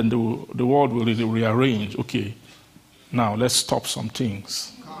 Then the world will rearrange. Okay, now let's stop some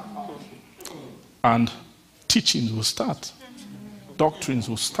things. And teachings will start. Doctrines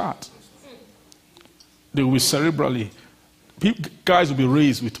will start. They will be cerebrally. Guys will be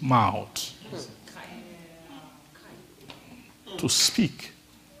raised with mouth to speak.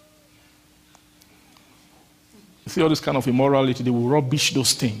 You see all this kind of immorality, they will rubbish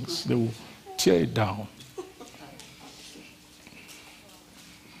those things. They will tear it down.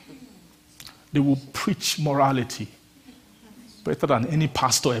 They will preach morality better than any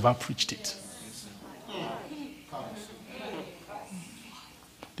pastor ever preached it.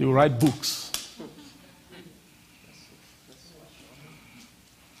 They will write books.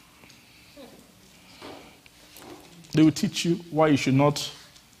 They will teach you why you should not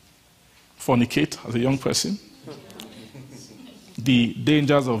fornicate as a young person, the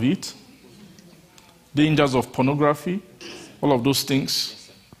dangers of it, dangers of pornography, all of those things.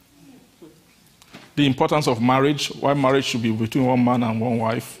 The importance of marriage, why marriage should be between one man and one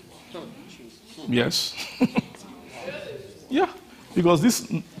wife. Yes. Yeah, because these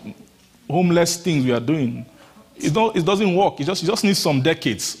homeless things we are doing, it doesn't work. It just needs some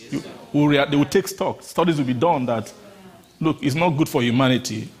decades. They will take stock. Studies will be done that, look, it's not good for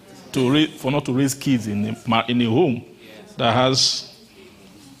humanity for not to raise kids in a home that has,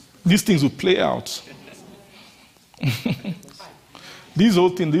 these things will play out. These whole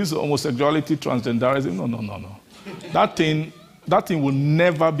things, this homosexuality, transgenderism, no. That thing will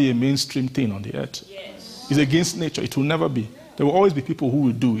never be a mainstream thing on the earth. Yes. It's against nature. It will never be. There will always be people who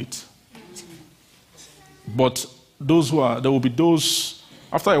will do it. But there will be those,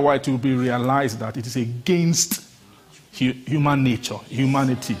 after a while it will be realized that it is against human nature,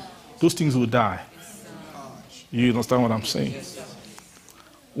 humanity. Those things will die. You understand what I'm saying?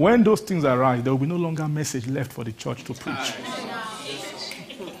 When those things arise, there will be no longer a message left for the church to preach.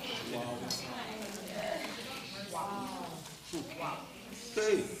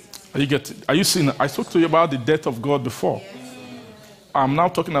 Are you seeing? I spoke to you about the death of God before. I'm now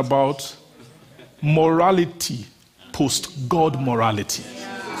talking about morality post-God morality.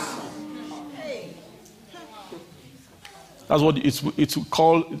 That's what it's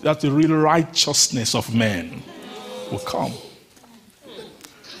called. That's the real righteousness of men will come.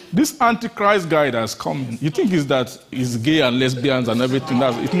 This Antichrist guy that's coming, you think he's gay and lesbians and everything?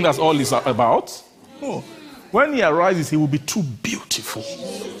 You think that's all it's about? No. When he arises, he will be too beautiful.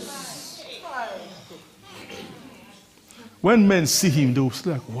 When men see him, they will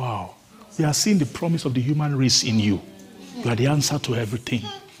say like, wow, they are seeing the promise of the human race in you. You are the answer to everything.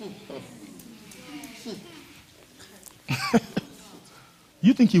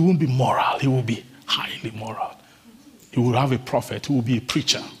 You think he won't be moral? He will be highly moral. He will have a prophet who will be a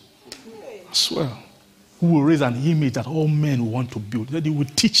preacher. I swear. Who will raise an image that all men will want to build. That he will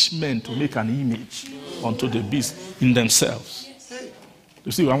teach men to make an image unto the beast in themselves.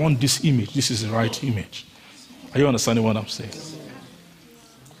 You see, I want this image. This is the right image. Are you understanding what I'm saying?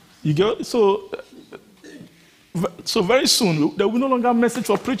 You get so very soon there will no longer a message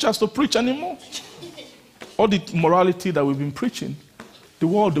for preachers to preach anymore. All the morality that we've been preaching, the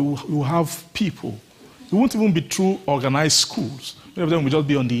world will have people. It won't even be through organized schools. Many of them will just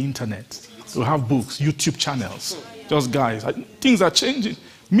be on the internet. They'll have books, YouTube channels. Just guys. Things are changing.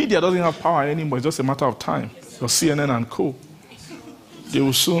 Media doesn't have power anymore. It's just a matter of time. Your CNN and co. They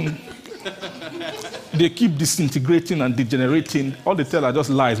will soon. They keep disintegrating and degenerating. All they tell are just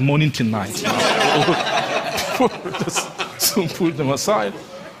lies, morning to night. Just soon put them aside.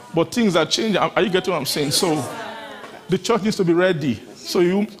 But things are changing. Are you getting what I'm saying? So the church needs to be ready. So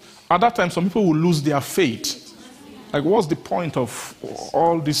at that time, some people will lose their faith. Like, what's the point of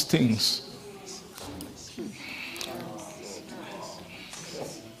all these things?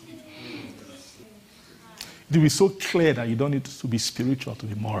 It will be so clear that you don't need to be spiritual to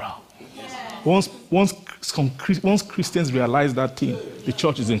be moral. Once Christians realize that thing, the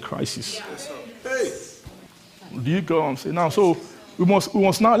church is in crisis. Do you go and say now? So we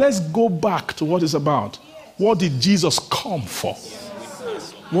must now, let's go back to what it's about. What did Jesus come for?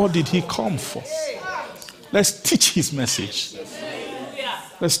 What did he come for? Let's teach his message.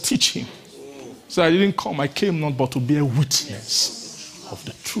 Let's teach him. So I didn't come, I came not but to bear witness of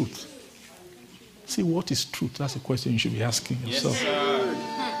the truth. See, what is truth? That's a question you should be asking yourself.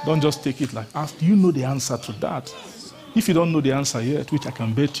 Don't just take it like, ask, do you know the answer to that? If you don't know the answer yet, which I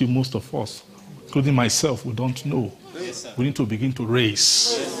can bet you most of us, including myself, we don't know. We need to begin to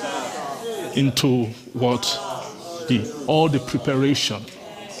race into what all the preparation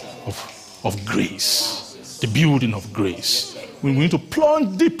of grace, the building of grace. We need to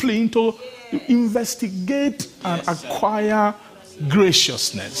plunge deeply into investigate and acquire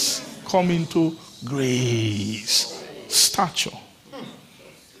graciousness. Come into grace, stature.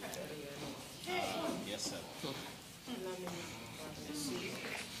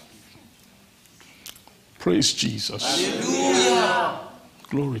 Praise Jesus. Hallelujah.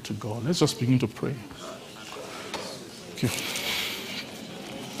 Glory to God. Let's just begin to pray. Thank you.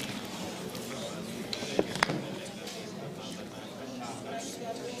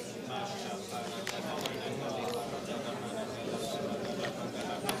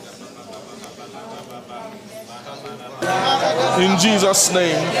 In Jesus'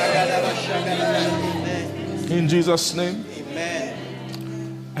 name. In Jesus' name.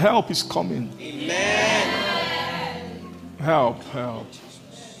 Help is coming. Help.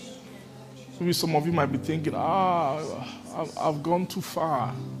 Maybe some of you might be thinking, I've gone too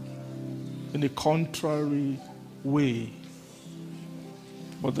far in a contrary way.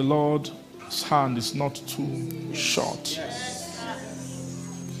 But the Lord's hand is not too short.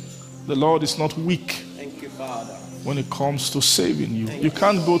 The Lord is not weak when it comes to saving you. You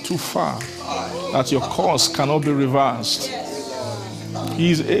can't go too far that your course cannot be reversed.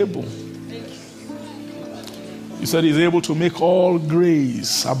 He is able. He said he's able to make all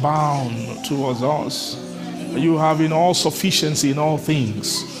grace abound towards us. You have in all sufficiency in all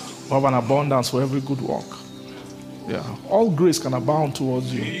things. You have an abundance for every good work. Yeah, all grace can abound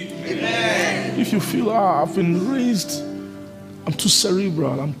towards you. Amen. If you feel, I've been raised, I'm too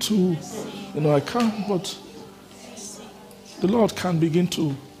cerebral, I'm too, I can't, but the Lord can begin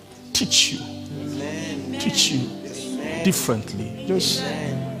to teach you. Amen. Teach you differently. Just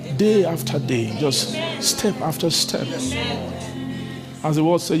day after day, just step after step. As the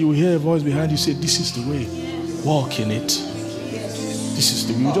word says, you will hear a voice behind you say, this is the way, walk in it. This is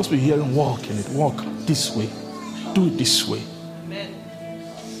the way. You'll just be hearing, walk in it, walk this way, do it this way.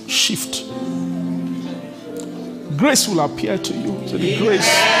 Shift. Grace will appear to you. So the grace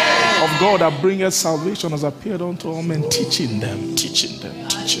of God that bringeth salvation has appeared unto all men, teaching them.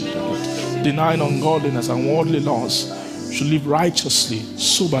 Denying ungodliness and worldly laws, should live righteously,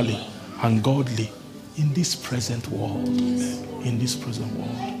 soberly, and godly in this present world. In this present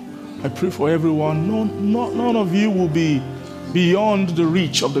world. I pray for everyone. None of you will be beyond the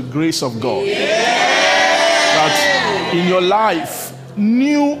reach of the grace of God. That in your life,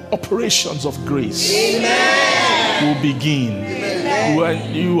 new operations of grace will begin.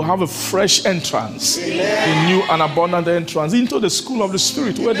 When you have a fresh entrance, a new and abundant entrance into the school of the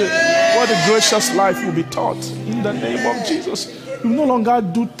Spirit, where the gracious life will be taught. In the name of Jesus, you no longer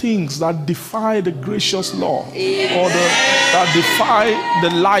do things that defy the gracious law or that defy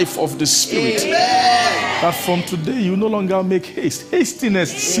the life of the Spirit. That from today you no longer make haste.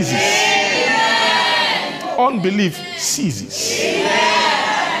 Hastiness ceases. Unbelief ceases.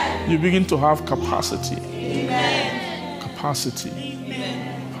 You begin to have capacity. Capacity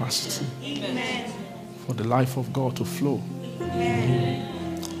for the life of God to flow.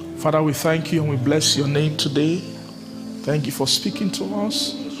 Father, we thank you and we bless your name today. Thank you for speaking to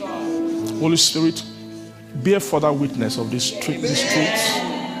us. Holy Spirit, bear further witness of these truths.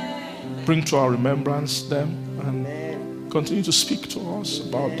 Bring to our remembrance them and continue to speak to us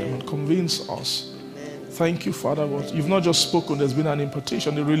about them and convince us. Thank you, Father. You've not just spoken, there's been an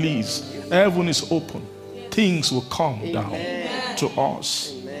impartation, a release. Heaven is open. Things will come down to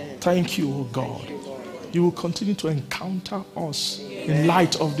us. Thank you, O God. You will continue to encounter us in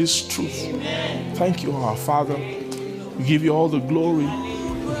light of this truth. Thank you, our Father. We give you all the glory.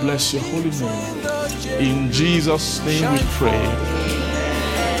 We bless your holy name. In Jesus' name we pray.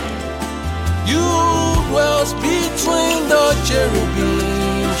 You dwells between the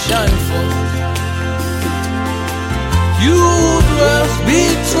cherubim, shine forth. You dwells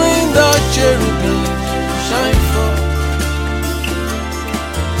between the cherubim, shine forth.